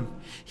إِلَيْهِمْ.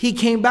 He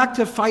came back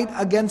to fight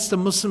against the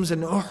Muslims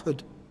in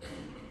Uhud.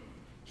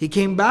 He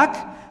came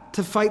back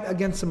to fight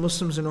against the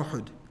Muslims in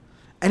Uhud.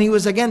 And he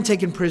was again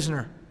taken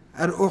prisoner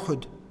at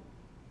Uhud.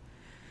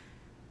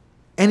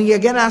 And he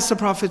again asked the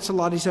Prophet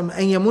ﷺ, أَن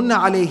يَمُنَّ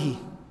عَلَيْهِ.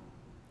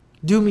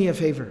 Do me a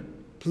favor.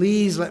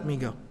 Please let me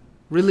go.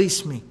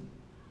 Release me.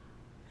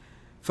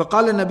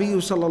 فقال النبي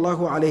صلى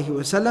الله عليه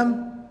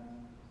وسلم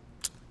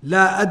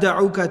لا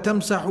أدعوك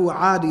تمسح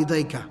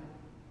عارضيك.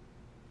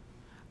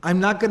 I'm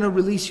not going to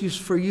release you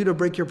for you to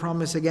break your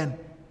promise again.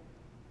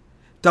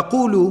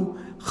 تقول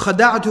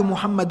خدعت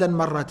محمدا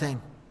مرتين.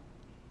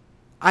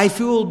 I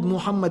fooled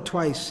Muhammad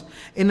twice.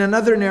 In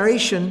another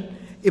narration,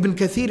 Ibn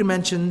Kathir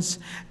mentions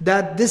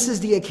that this is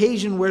the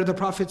occasion where the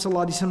Prophet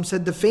ﷺ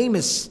said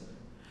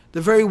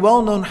the very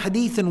well-known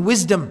hadith and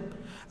wisdom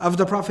of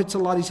the Prophet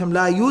ﷺ,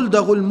 لا يُلْدَغُ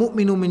الْمُؤْمِنُ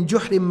مِنْ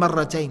جُحْرٍ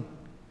مَرَّتَيْنِ.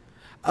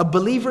 A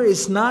believer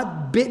is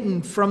not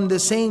bitten from the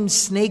same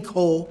snake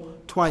hole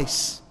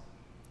twice.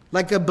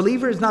 Like a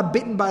believer is not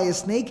bitten by a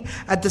snake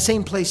at the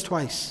same place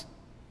twice.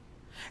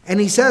 And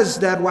he says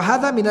that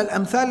وَهَذَا مِنَ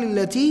الْأَمْثَالِ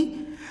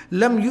الَّتِي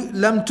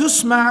لَمْ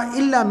تُسْمَعْ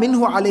إِلَّا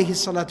مِنْهُ عَلَيْهِ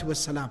الصَّلَاةُ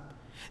وَالسَّلَامُ.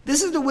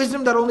 This is the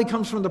wisdom that only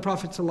comes from the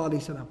Prophet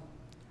ﷺ.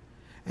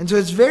 And so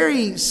it's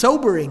very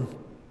sobering,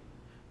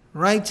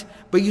 right?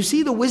 But you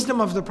see the wisdom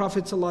of the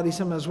Prophet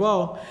ﷺ as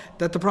well,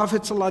 that the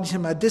Prophet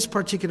ﷺ at this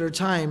particular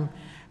time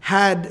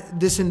had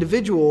this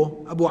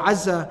individual, Abu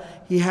Azza,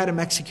 he had him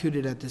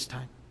executed at this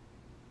time.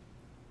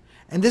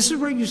 And this is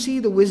where you see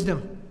the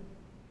wisdom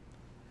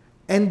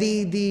and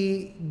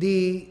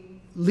the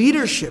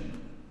leadership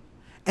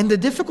and the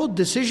difficult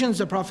decisions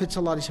the Prophet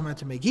ﷺ had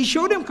to make. He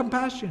showed him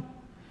compassion.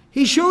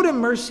 He showed him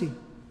mercy.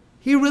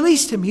 He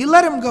released him. He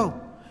let him go.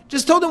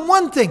 Just told him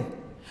one thing.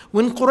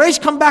 When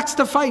Quraysh come back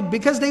to fight,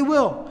 because they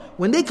will,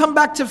 when they come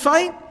back to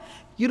fight,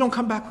 you don't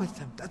come back with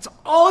them. That's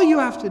all you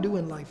have to do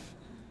in life.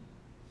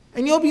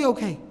 And you'll be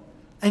okay.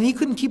 And he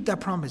couldn't keep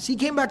that promise. He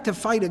came back to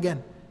fight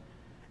again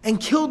and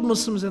killed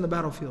Muslims in the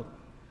battlefield.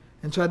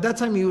 And so at that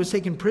time he was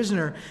taken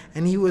prisoner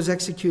and he was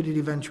executed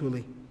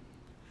eventually.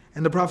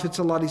 And the Prophet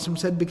ﷺ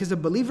said, because a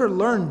believer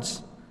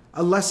learns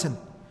a lesson.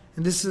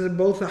 And this is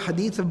both a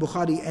hadith of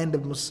Bukhari and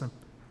of Muslim.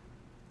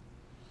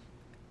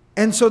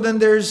 And so then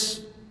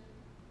there's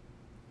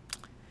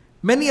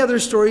many other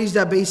stories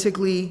that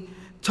basically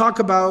talk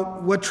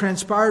about what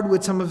transpired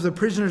with some of the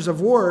prisoners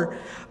of war.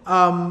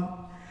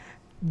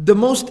 The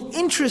most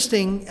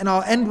interesting, and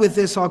I'll end with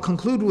this, I'll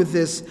conclude with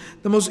this,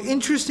 the most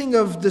interesting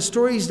of the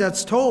stories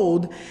that's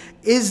told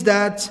is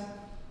that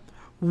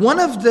one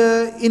of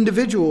the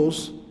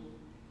individuals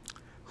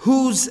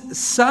whose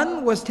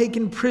son was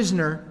taken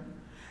prisoner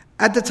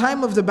at the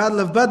time of the Battle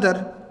of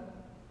Badr,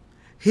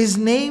 his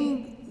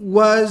name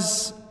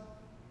was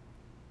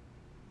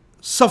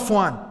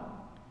Safwan.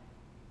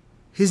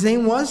 His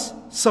name was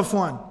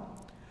Safwan.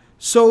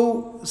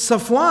 So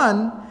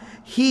Safwan,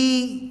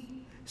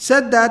 he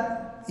said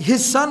that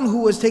his son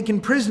who was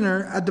taken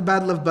prisoner at the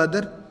Battle of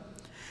Badr,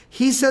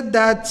 he said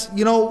that,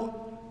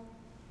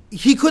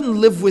 he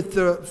couldn't live with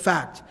the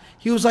fact.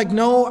 He was like,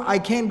 no, I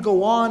can't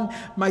go on.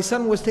 My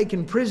son was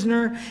taken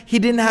prisoner. He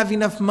didn't have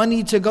enough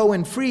money to go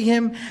and free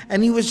him.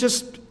 And he was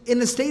just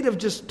in a state of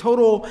just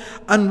total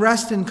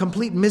unrest and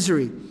complete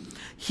misery.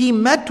 He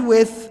met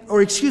with,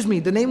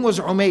 the name was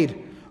Umair.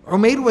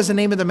 Umair was the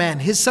name of the man.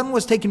 His son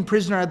was taken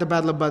prisoner at the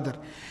Battle of Badr.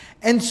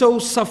 And so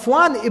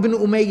Safwan ibn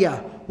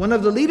Umayyah, one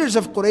of the leaders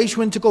of Quraysh,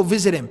 went to go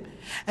visit him.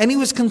 And he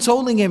was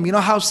consoling him.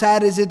 How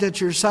sad is it that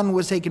your son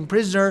was taken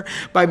prisoner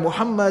by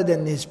Muhammad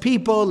and his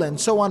people and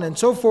so on and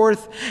so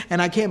forth.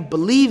 And I can't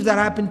believe that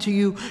happened to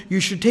you. You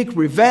should take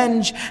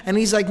revenge. And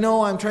he's like,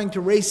 no, I'm trying to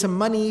raise some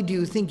money. Do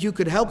you think you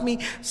could help me?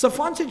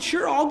 Safwan said,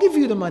 sure, I'll give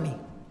you the money.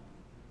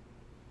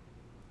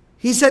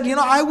 He said,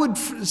 I would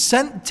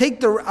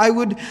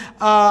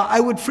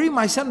free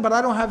my son, but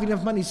I don't have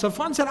enough money.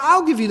 Safwan said,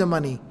 I'll give you the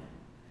money.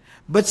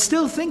 But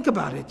still think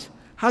about it,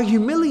 how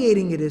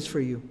humiliating it is for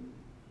you.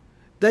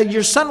 That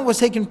your son was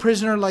taken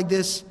prisoner like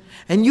this,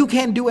 and you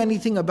can't do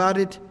anything about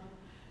it.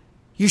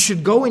 You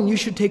should go and you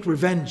should take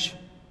revenge.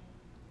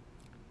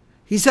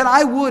 He said,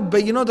 I would,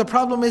 but the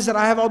problem is that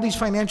I have all these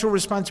financial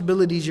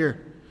responsibilities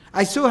here.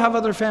 I still have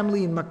other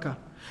family in Makkah.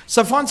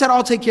 Safwan said,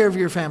 I'll take care of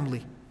your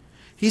family.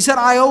 He said,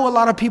 I owe a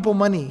lot of people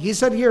money. He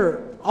said,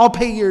 here, I'll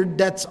pay your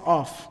debts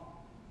off.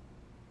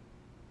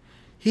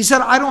 He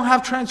said, I don't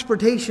have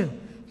transportation.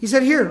 He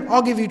said, here,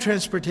 I'll give you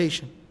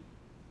transportation.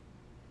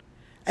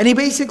 And he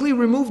basically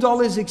removed all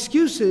his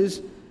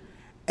excuses,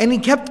 and he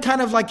kept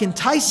kind of like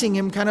enticing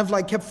him,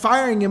 kept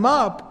firing him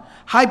up,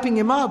 hyping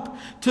him up,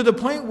 to the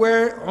point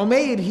where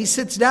Umayyad, he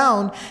sits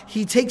down,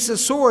 he takes a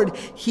sword,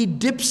 he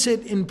dips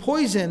it in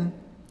poison,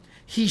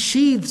 he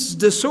sheathes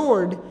the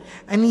sword,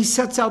 and he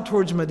sets out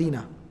towards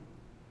Medina.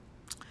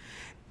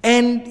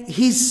 And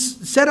he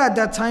said at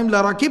that time,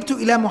 لَرَكِبْتُ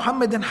إِلَى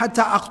مُحَمَّدٍ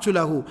حَتَّى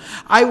أَقْتُلَهُ.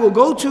 I will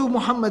go to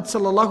Muhammad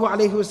sallallahu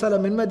alayhi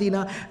wasallam in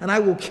Medina, and I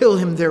will kill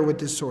him there with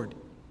this sword.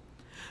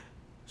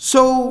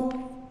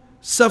 So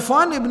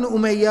Safwan ibn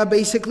Umayyah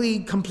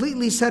basically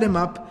completely set him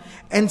up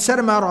and set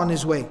him out on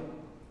his way.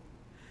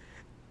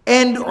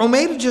 And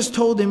Umair just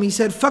told him, he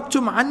said,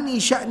 فَاكْتُمْ عَنِّي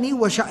شَأْنِي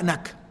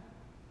وَشَأْنَكَ.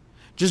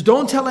 Just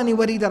don't tell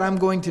anybody that I'm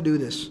going to do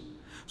this.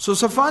 So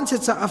Safwan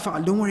said,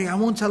 سَأَفْعَلْ. Don't worry, I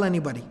won't tell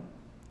anybody.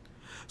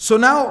 So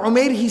now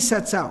Umair, he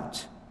sets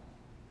out.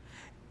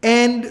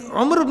 And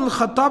Umar ibn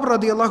al-Khattab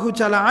radiallahu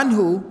ta'ala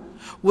anhu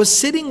was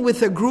sitting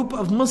with a group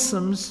of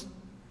Muslims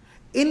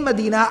in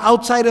Medina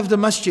outside of the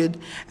masjid,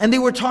 and they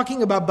were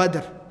talking about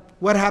Badr,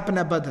 what happened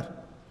at Badr.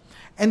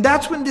 And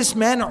that's when this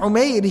man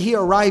Umair, he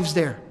arrives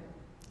there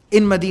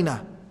in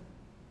Medina.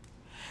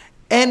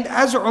 And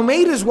as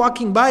Umair is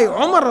walking by,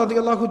 Umar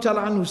radiallahu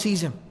ta'ala anhu sees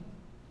him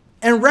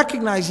and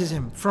recognizes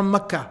him from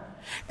Makkah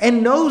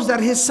and knows that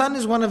his son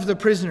is one of the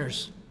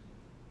prisoners.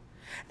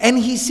 And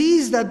he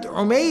sees that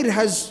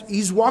Umair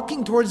he's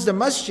walking towards the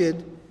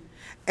masjid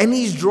and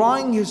he's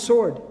drawing his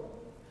sword.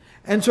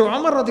 And so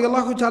Umar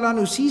radiallahu ta'ala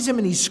anhu sees him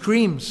and he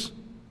screams,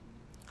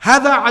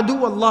 هَذَا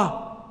عَدُوَ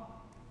اللَّهِ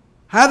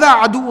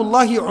هَذَا عَدُوُ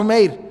اللَّهِ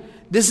Umair.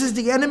 This is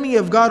the enemy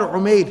of God,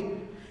 Umair.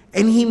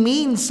 And he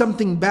means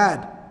something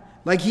bad.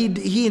 Like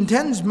he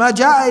intends, مَا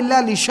جَاءَ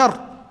إِلَّا لِشَرٍ.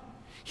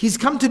 He's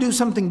come to do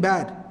something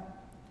bad.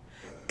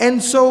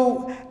 And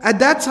so at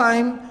that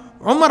time,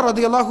 Umar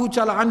radiallahu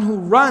ta'ala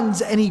anhu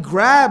runs and he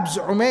grabs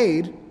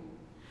Umair,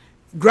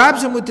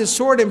 grabs him with his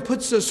sword and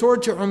puts the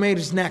sword to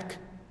Umair's neck.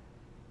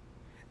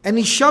 And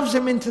he shoves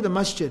him into the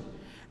masjid.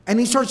 And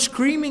he starts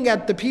screaming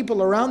at the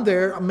people around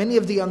there. Many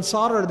of the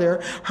Ansar are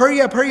there.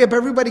 Hurry up,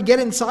 everybody get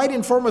inside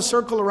and form a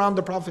circle around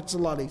the Prophet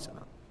ﷺ.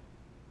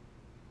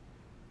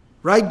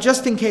 Right,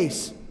 just in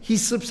case he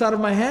slips out of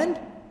my hand,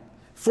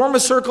 form a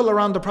circle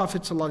around the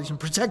Prophet ﷺ,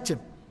 protect him.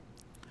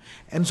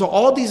 And so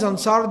all these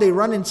Ansar, they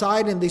run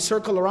inside and they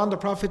circle around the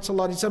Prophet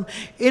ﷺ.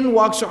 In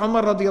walks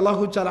Umar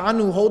radiallahu ta'ala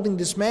anhu holding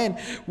this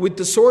man with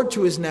the sword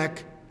to his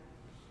neck.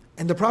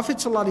 And the Prophet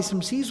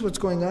ﷺ sees what's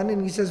going on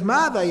and he says,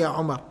 ماذا يا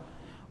Umar?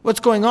 What's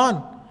going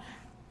on?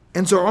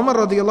 And so Umar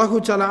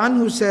radiallahu ta'ala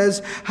anhu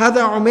says, هذا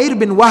عمير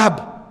بن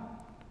وهب.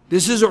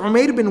 This is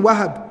Umair bin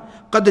Wahab.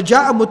 قد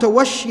جاء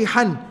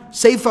متوشحا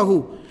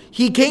سيفه.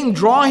 He came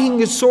drawing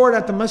his sword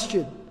at the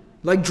masjid.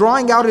 Like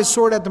drawing out his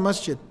sword at the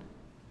masjid.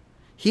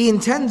 He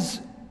intends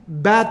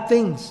bad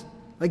things.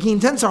 Like he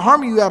intends to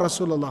harm you, Ya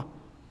Rasulullah.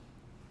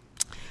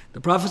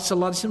 The Prophet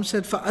ﷺ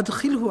said,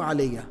 فَأَدْخِلْهُ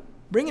عَلَيَّ,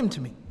 bring him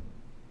to me.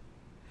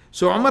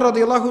 So Umar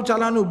radiallahu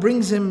ta'ala anhu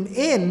brings him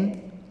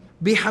in,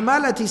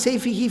 بِحَمَالَةِ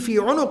سَيْفِهِ فِي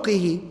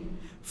عُنُقِهِ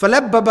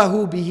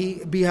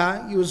فَلَبَّبَهُ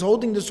بِهَا. He was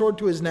holding the sword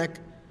to his neck,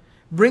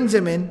 brings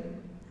him in,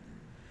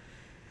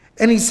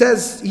 and he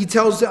tells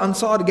the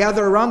Ansar to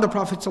gather around the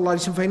Prophet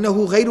ﷺ,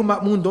 فَإِنَّهُ غَيْرُ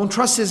مَأْمُونَ. Don't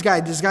trust this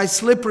guy's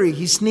slippery,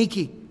 he's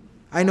sneaky.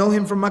 I know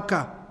him from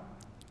Makkah.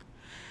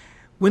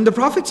 When the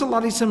Prophet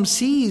ﷺ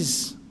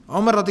sees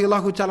Umar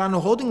radiallahu ta'ala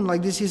anhu holding him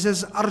like this, he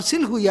says,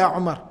 أَرْسِلْهُ يَا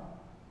Umar.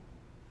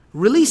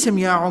 Release him,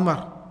 Ya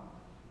Umar.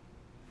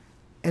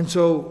 And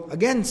so,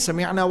 again,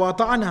 سَمِعْنَا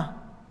وَأَطَعْنَا.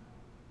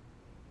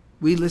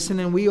 We listen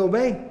and we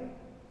obey.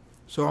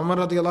 So Umar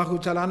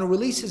radiallahu ta'ala anhu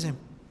releases him.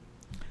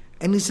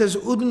 And he says,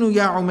 Udnu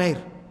ya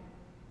Umair.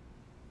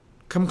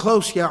 Come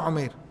close, Ya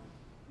Umair.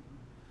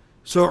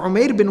 So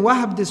Umair bin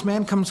Wahab, this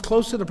man, comes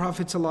close to the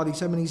Prophet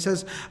ﷺ and he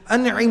says,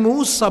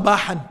 An'imu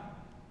sabahan.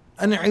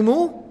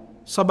 An'imu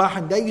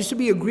sabahan. That used to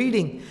be a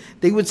greeting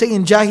they would say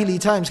in Jahili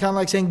times, kind of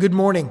like saying good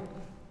morning.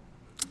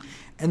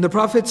 And the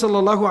Prophet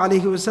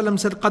ﷺ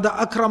said, قَدْ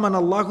أَكْرَمَنَ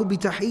اللَّهُ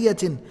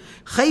بِتَحِيَّةٍ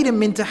خَيْرٍ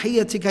مِّن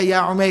تَحِيَّتِكَ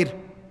يَا Umair.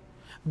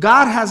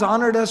 God has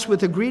honored us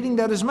with a greeting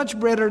that is much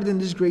better than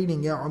this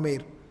greeting, Ya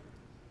Umair.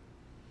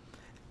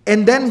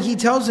 And then he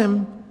tells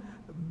him,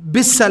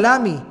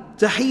 بِالسَّلَامِ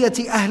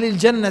تَحِيَّةِ أَهْلِ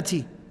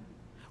الْجَنَّةِ.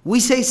 We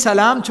say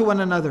salam to one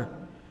another.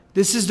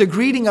 This is the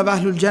greeting of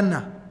Ahlul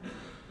Jannah.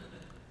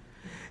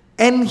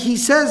 And he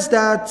says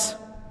that,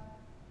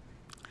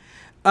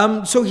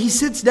 so he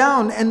sits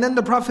down, and then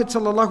the Prophet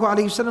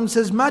ﷺ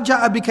says, مَا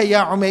جَاءَ بِكَ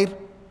يَا Umair.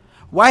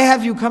 Why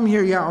have you come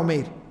here, Ya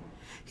Umair?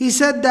 He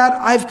said that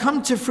I've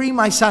come to free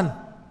my son.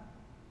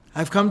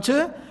 I've come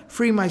to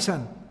free my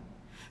son.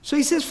 So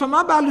he says,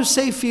 فَمَا بَعْلُ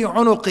السَّيْفِ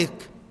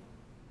عُنُقِكَ.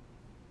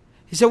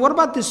 He said, what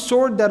about this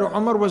sword that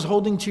Umar was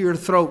holding to your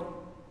throat?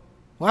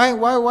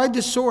 Why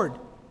this sword?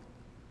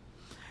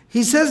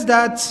 He says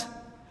that,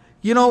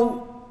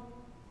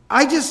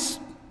 I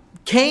just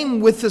came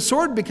with the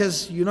sword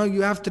because, you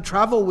have to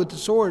travel with the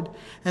sword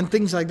and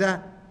things like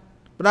that.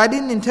 But I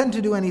didn't intend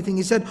to do anything.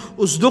 He said,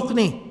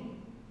 أُصْدُقْنِي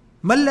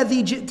مَا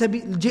الَّذِي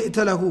جِئْتَ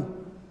لَهُ.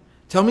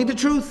 Tell me the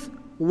truth.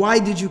 Why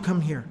did you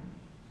come here?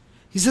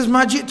 He says,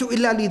 مَا جِئْتُ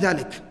إِلَّا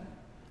لِذَلِكَ.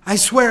 I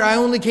swear I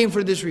only came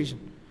for this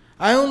reason.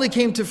 I only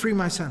came to free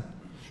my son.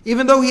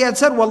 Even though he had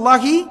said,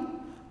 Wallahi,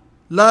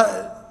 la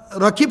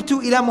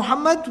rakibtu ila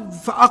Muhammad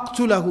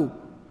fa'aqtulahu.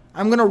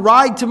 I'm going to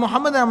ride to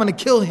Muhammad and I'm going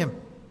to kill him.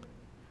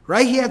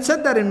 Right? He had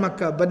said that in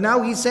Makkah. But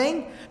now he's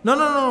saying,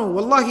 no.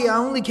 Wallahi, I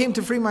only came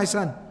to free my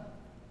son.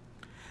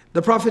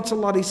 The Prophet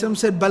ﷺ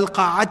said, Bal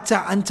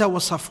qa'adta anta wa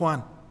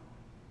Safwan.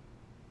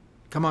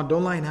 Come on,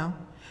 don't lie now.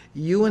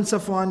 You and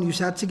Safwan, you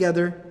sat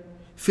together,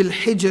 fil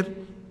hijr,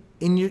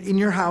 in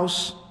your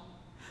house.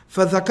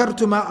 فَذَكَرْتُ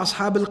مَا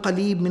أَصْحَابِ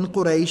الْقَلِيبِ مِنْ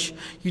قُرَيْشٍ.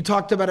 You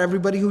talked about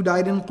everybody who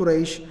died in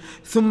Quraysh.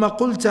 ثُمَّ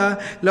قُلْتَ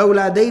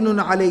لَوْلَا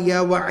دَيْنٌ عَلَيَّ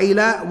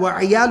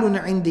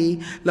وَعِيَالٌ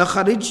عِنْدِي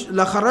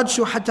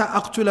لَخَرَجْتُ حَتَّى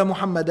أَقْتُلَ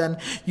مُحَمَّدًا.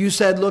 You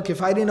said, look,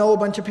 if I didn't owe a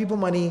bunch of people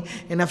money,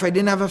 and if I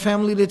didn't have a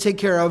family to take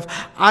care of,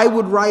 I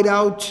would ride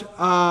out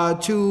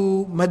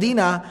to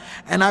Medina,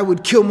 and I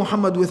would kill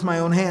Muhammad with my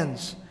own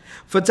hands.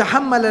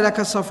 فَتَحَمَّلَ لَكَ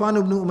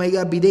صَفْوَانُ بْنُ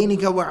أُمَيَّةَ بِدَيْنِكَ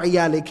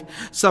وَعِيَالِكَ.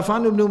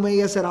 Safwan ibn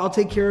Umayyah said, I'll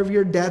take care of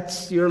your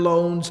debts, your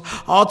loans.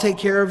 I'll take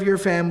care of your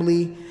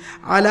family.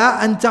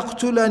 عَلَىٰ أَن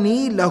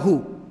تَقْتُلَنِي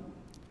لَهُ.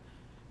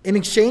 In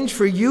exchange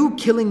for you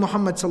killing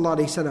Muhammad sallallahu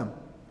alaihi wasallam.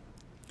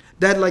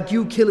 That like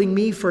you killing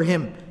me for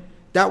him.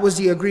 That was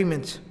the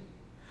agreement.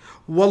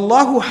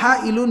 وَاللَّهُ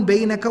حَائِلٌ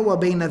بَيْنَكَ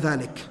وَبَيْنَ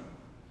ذَلِكَ.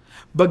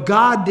 But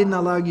God didn't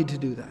allow you to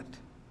do that.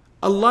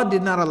 Allah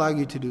did not allow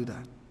you to do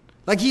that.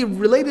 Like he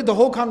related the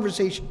whole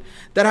conversation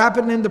that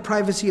happened in the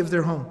privacy of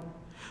their home.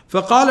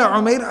 فَقَالَ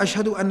عُمَيْرَ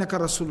أَشْهَدُ أَنَّكَ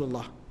رَسُولُ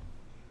اللَّهِ.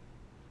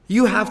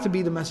 You have to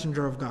be the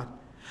messenger of God.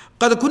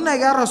 قَدْ كُنَّا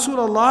يَا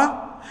رَسُولَ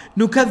اللَّهِ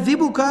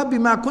نُكَذِّبُكَ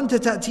بِمَا كُنْتَ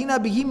تَأْتِينَا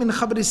بِهِ مِنْ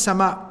خَبْرِ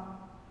السَّمَاءِ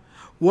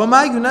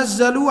وَمَا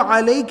يُنَزَّلُ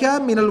عَلَيْكَ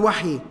مِنَ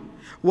الْوَحْيِ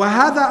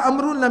وَهَذَا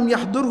أَمْرٌ لَمْ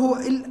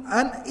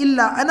يَحْضُرْهُ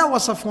إِلَّا أَنَا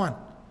وَصَفْوَانَ.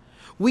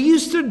 We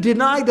used to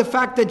deny the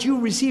fact that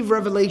you receive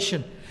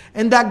revelation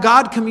and that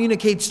God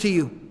communicates to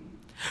you.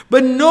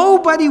 But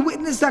nobody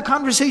witnessed that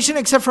conversation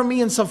except for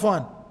me and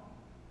Safwan.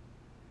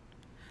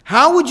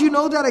 How would you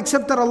know that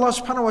except that Allah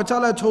subhanahu wa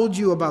ta'ala told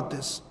you about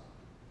this?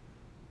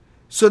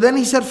 So then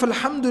he said,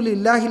 فَالْحَمْدُ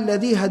لِلَّهِ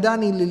الَّذِي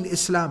هَدَانِي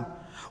لِلْإِسْلَامِ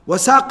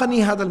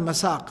وَسَاقَنِي هَذَا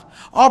الْمَسَاقِ.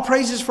 All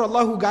praises for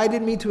Allah who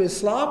guided me to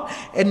Islam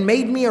and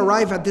made me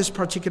arrive at this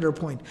particular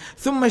point.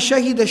 ثُمَّ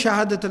شَهِدَ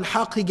شَهَادَةَ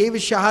الْحَقِّ. He gave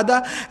his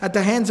shahada at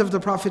the hands of the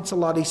Prophet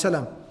sallallahu alaihi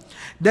wasallam.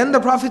 Then the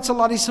Prophet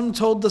sallallahu alaihi wasallam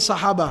told the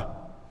Sahaba,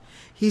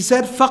 he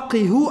said,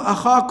 فَقِهُ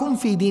أَخَاكُمْ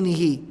فِي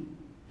دِينِهِ.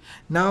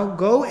 Now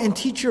go and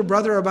teach your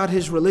brother about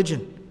his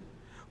religion.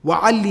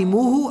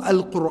 وَعَلِّمُوهُ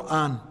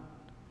الْقُرْآنِ.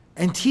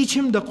 And teach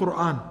him the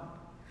Qur'an.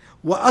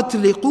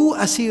 وَأَطْلِقُوا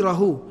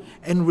أَسِيرَهُ.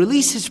 And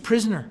release his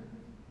prisoner.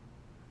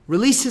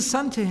 Release his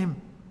son to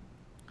him.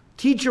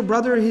 Teach your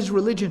brother his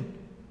religion.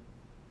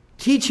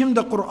 Teach him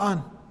the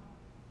Qur'an.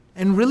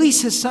 And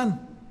release his son.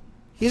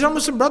 He's our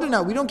Muslim brother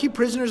now. We don't keep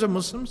prisoners of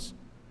Muslims.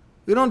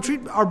 We don't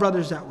treat our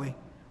brothers that way.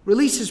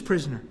 Release his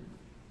prisoner.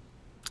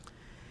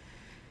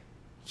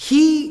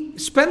 He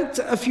spent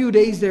a few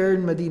days there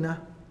in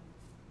Medina,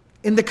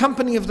 in the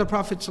company of the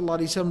Prophet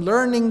ﷺ,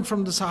 learning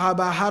from the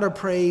Sahaba how to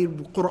pray,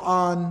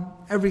 Quran,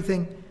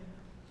 everything.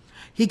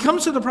 He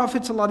comes to the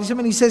Prophet ﷺ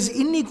and he says,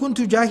 "Inni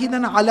kuntu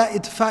jahidan ala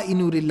itfa'i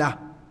nurillah."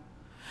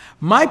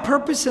 My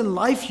purpose in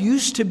life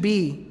used to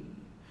be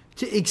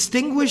to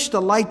extinguish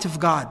the light of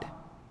God,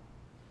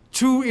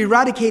 to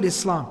eradicate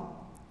Islam.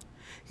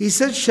 He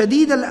says,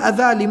 "Shadid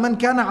al-adha liman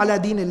kana ala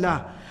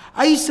dinillah."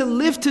 I used to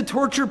live to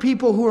torture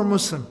people who are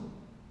Muslim.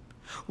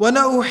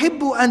 وَأَنَا أُحِبُّ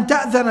أَن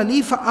تَأْذَنَ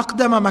لِي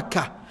فَأَقْدَمَ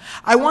مَكَّةَ.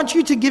 I want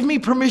you to give me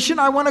permission,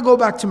 I want to go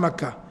back to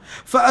Makkah.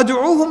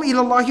 فَأَدْعُوهُمْ إِلَى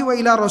اللَّهِ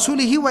وَإِلَى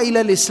رَسُولِهِ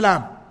وَإِلَى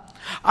الْإِسْلَامِ.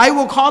 I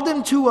will call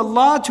them to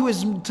Allah,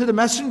 to the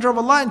Messenger of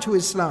Allah and to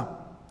Islam.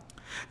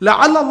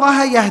 لَعَلَّ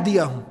اللَّهَ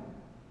يَهْدِيَهُمْ.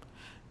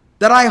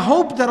 That I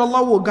hope that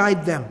Allah will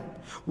guide them.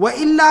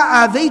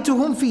 وَإِلَّا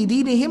آذَيْتُهُمْ فِي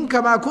دِينِهِمْ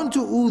كَمَا كُنْتُ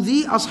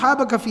أُوذِي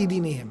أَصْحَابَكَ فِي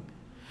دِينِهِمْ.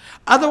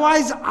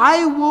 Otherwise,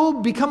 I will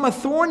become a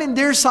thorn in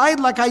their side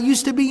like I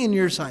used to be in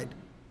your side.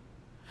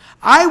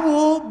 I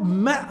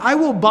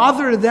will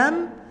bother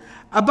them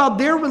about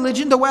their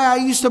religion the way I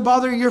used to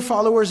bother your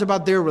followers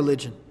about their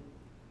religion.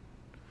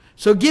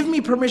 So give me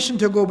permission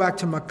to go back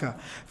to Makkah.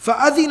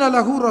 فَأَذِنَ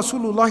لَهُ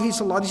رَسُولُ اللَّهِ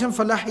صَلَّى اللَّهُ عَلَيْهِ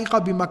وسلم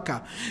فَلَحِقَ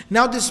بِمَكَّةِ.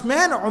 Now this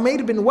man,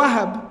 Umayr bin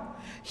Wahab,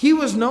 he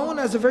was known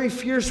as a very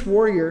fierce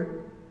warrior,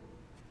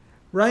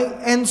 right?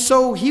 And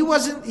so he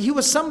was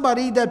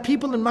somebody that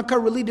people in Makkah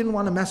really didn't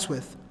want to mess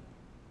with.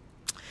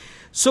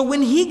 So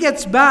when he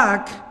gets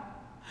back,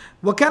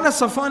 وكان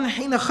صفوان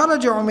حين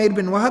خرج عمير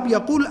بن وهب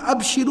يقول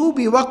أبشروا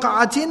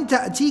بوقعة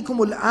تأتيكم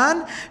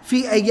الآن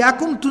في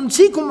أياكم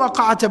تنسيكم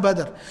وقعة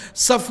بدر.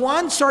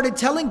 Safwan started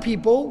telling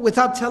people,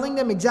 without telling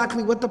them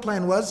exactly what the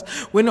plan was,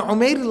 when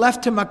Umayr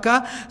left to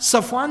Makkah,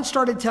 Safwan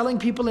started telling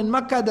people in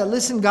Makkah that,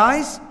 listen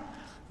guys,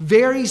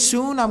 very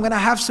soon I'm going to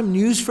have some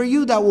news for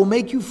you that will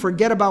make you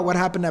forget about what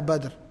happened at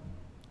Badr.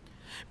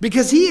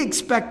 Because he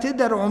expected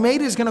that Umayr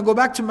is going to go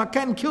back to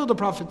Makkah and kill the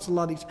Prophet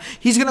ﷺ.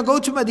 He's going to go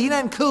to Medina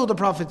and kill the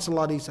Prophet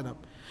ﷺ.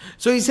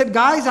 So he said,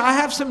 guys, I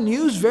have some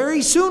news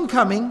very soon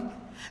coming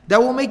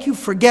that will make you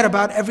forget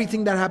about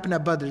everything that happened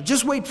at Badr.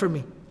 Just wait for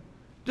me.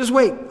 Just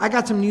wait. I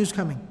got some news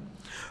coming.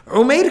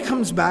 Umayr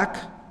comes back.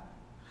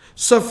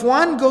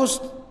 Safwan goes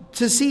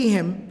to see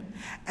him.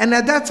 And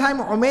at that time,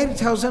 Umayr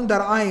tells him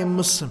that I am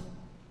Muslim.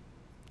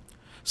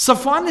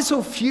 Safwan is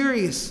so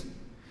furious.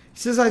 He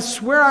says, I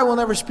swear I will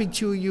never speak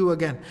to you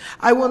again.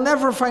 I will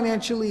never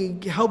financially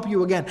help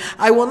you again.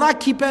 I will not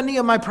keep any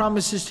of my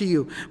promises to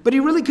you. But he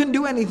really couldn't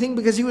do anything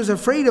because he was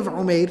afraid of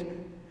Umayr.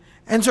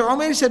 And so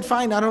Umayr said,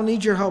 fine, I don't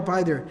need your help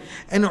either.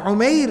 And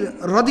Umayr,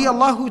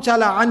 radiallahu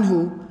ta'ala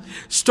anhu,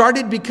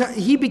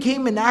 he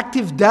became an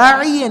active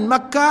da'i in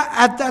Makkah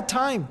at that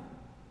time.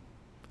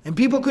 And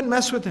people couldn't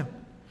mess with him.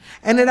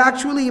 And it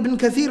actually, Ibn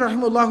Kathir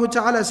rahimahullah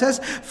ta'ala says,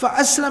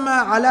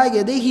 فَأَسْلَمَ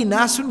عَلَى يَدَيْهِ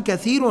نَاسٌ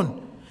كَثِيرٌ.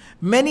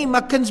 Many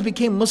Makkans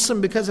became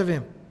Muslim because of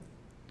him.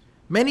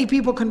 Many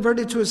people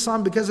converted to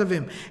Islam because of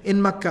him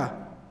in Makkah.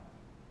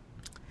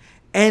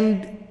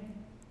 And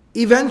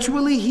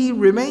eventually he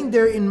remained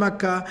there in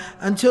Makkah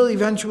until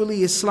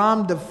eventually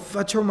Islam, the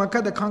Fatih of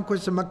Makkah, the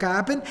conquest of Makkah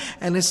happened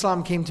and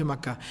Islam came to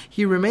Makkah.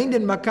 He remained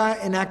in Makkah,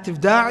 an active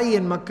da'i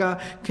in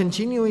Makkah,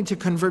 continuing to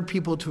convert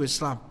people to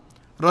Islam.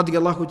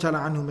 Radiyallahu ta'ala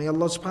anhu. May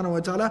Allah subhanahu wa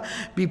ta'ala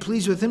be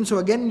pleased with him. So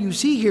again, you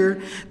see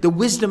here the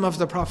wisdom of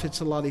the Prophet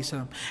sallallahu alaihi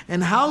wasallam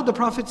and how the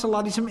Prophet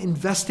sallallahu alaihi wasallam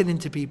invested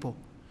into people.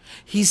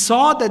 He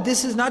saw that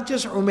this is not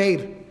just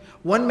Umayr.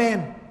 One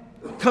man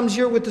comes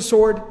here with the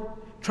sword,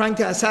 trying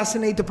to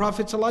assassinate the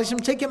Prophet sallallahu alaihi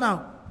wasallam. Take him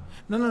out.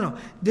 No.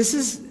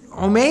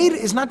 Umayr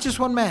is not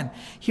just one man.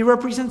 He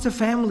represents a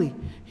family.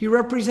 He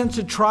represents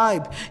a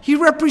tribe. He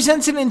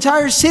represents an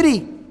entire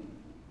city.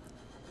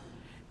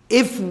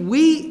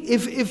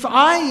 If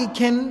I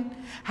can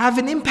have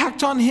an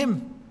impact on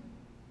him,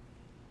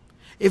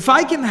 if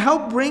I can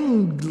help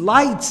bring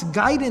light,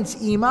 guidance,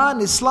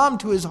 iman, Islam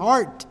to his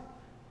heart,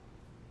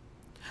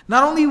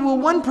 not only will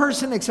one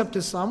person accept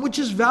Islam, which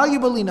is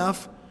valuable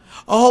enough,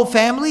 a whole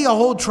family, a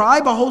whole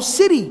tribe, a whole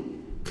city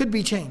could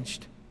be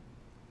changed.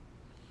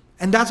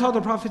 And that's how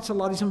the Prophet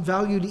ﷺ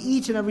valued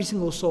each and every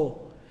single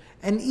soul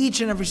and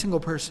each and every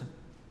single person.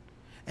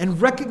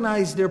 And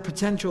recognize their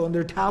potential and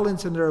their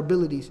talents and their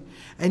abilities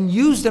and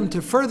use them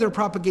to further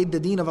propagate the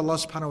deen of Allah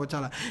subhanahu wa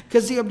ta'ala.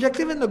 Because the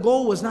objective and the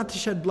goal was not to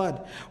shed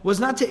blood, was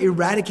not to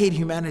eradicate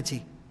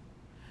humanity.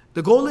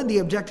 The goal and the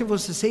objective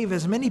was to save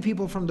as many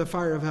people from the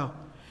fire of hell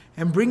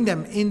and bring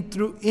them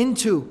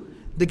into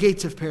the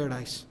gates of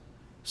paradise.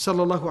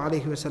 Sallallahu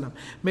alayhi wa sallam.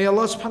 May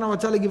Allah subhanahu wa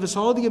ta'ala give us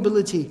all the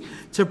ability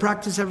to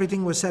practice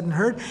everything was said and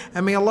heard.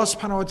 And may Allah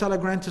subhanahu wa ta'ala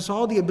grant us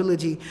all the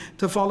ability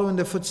to follow in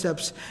the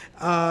footsteps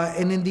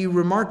and in the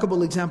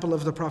remarkable example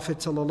of the Prophet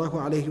sallallahu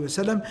alayhi wa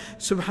sallam.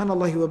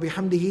 Subhanallahi wa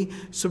bihamdihi.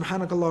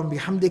 Subhanakallahum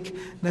bihamdik.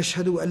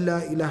 Nashhadu an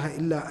la ilaha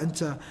illa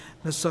anta.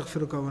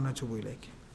 Nastaghfiruka wa natubu ilayk.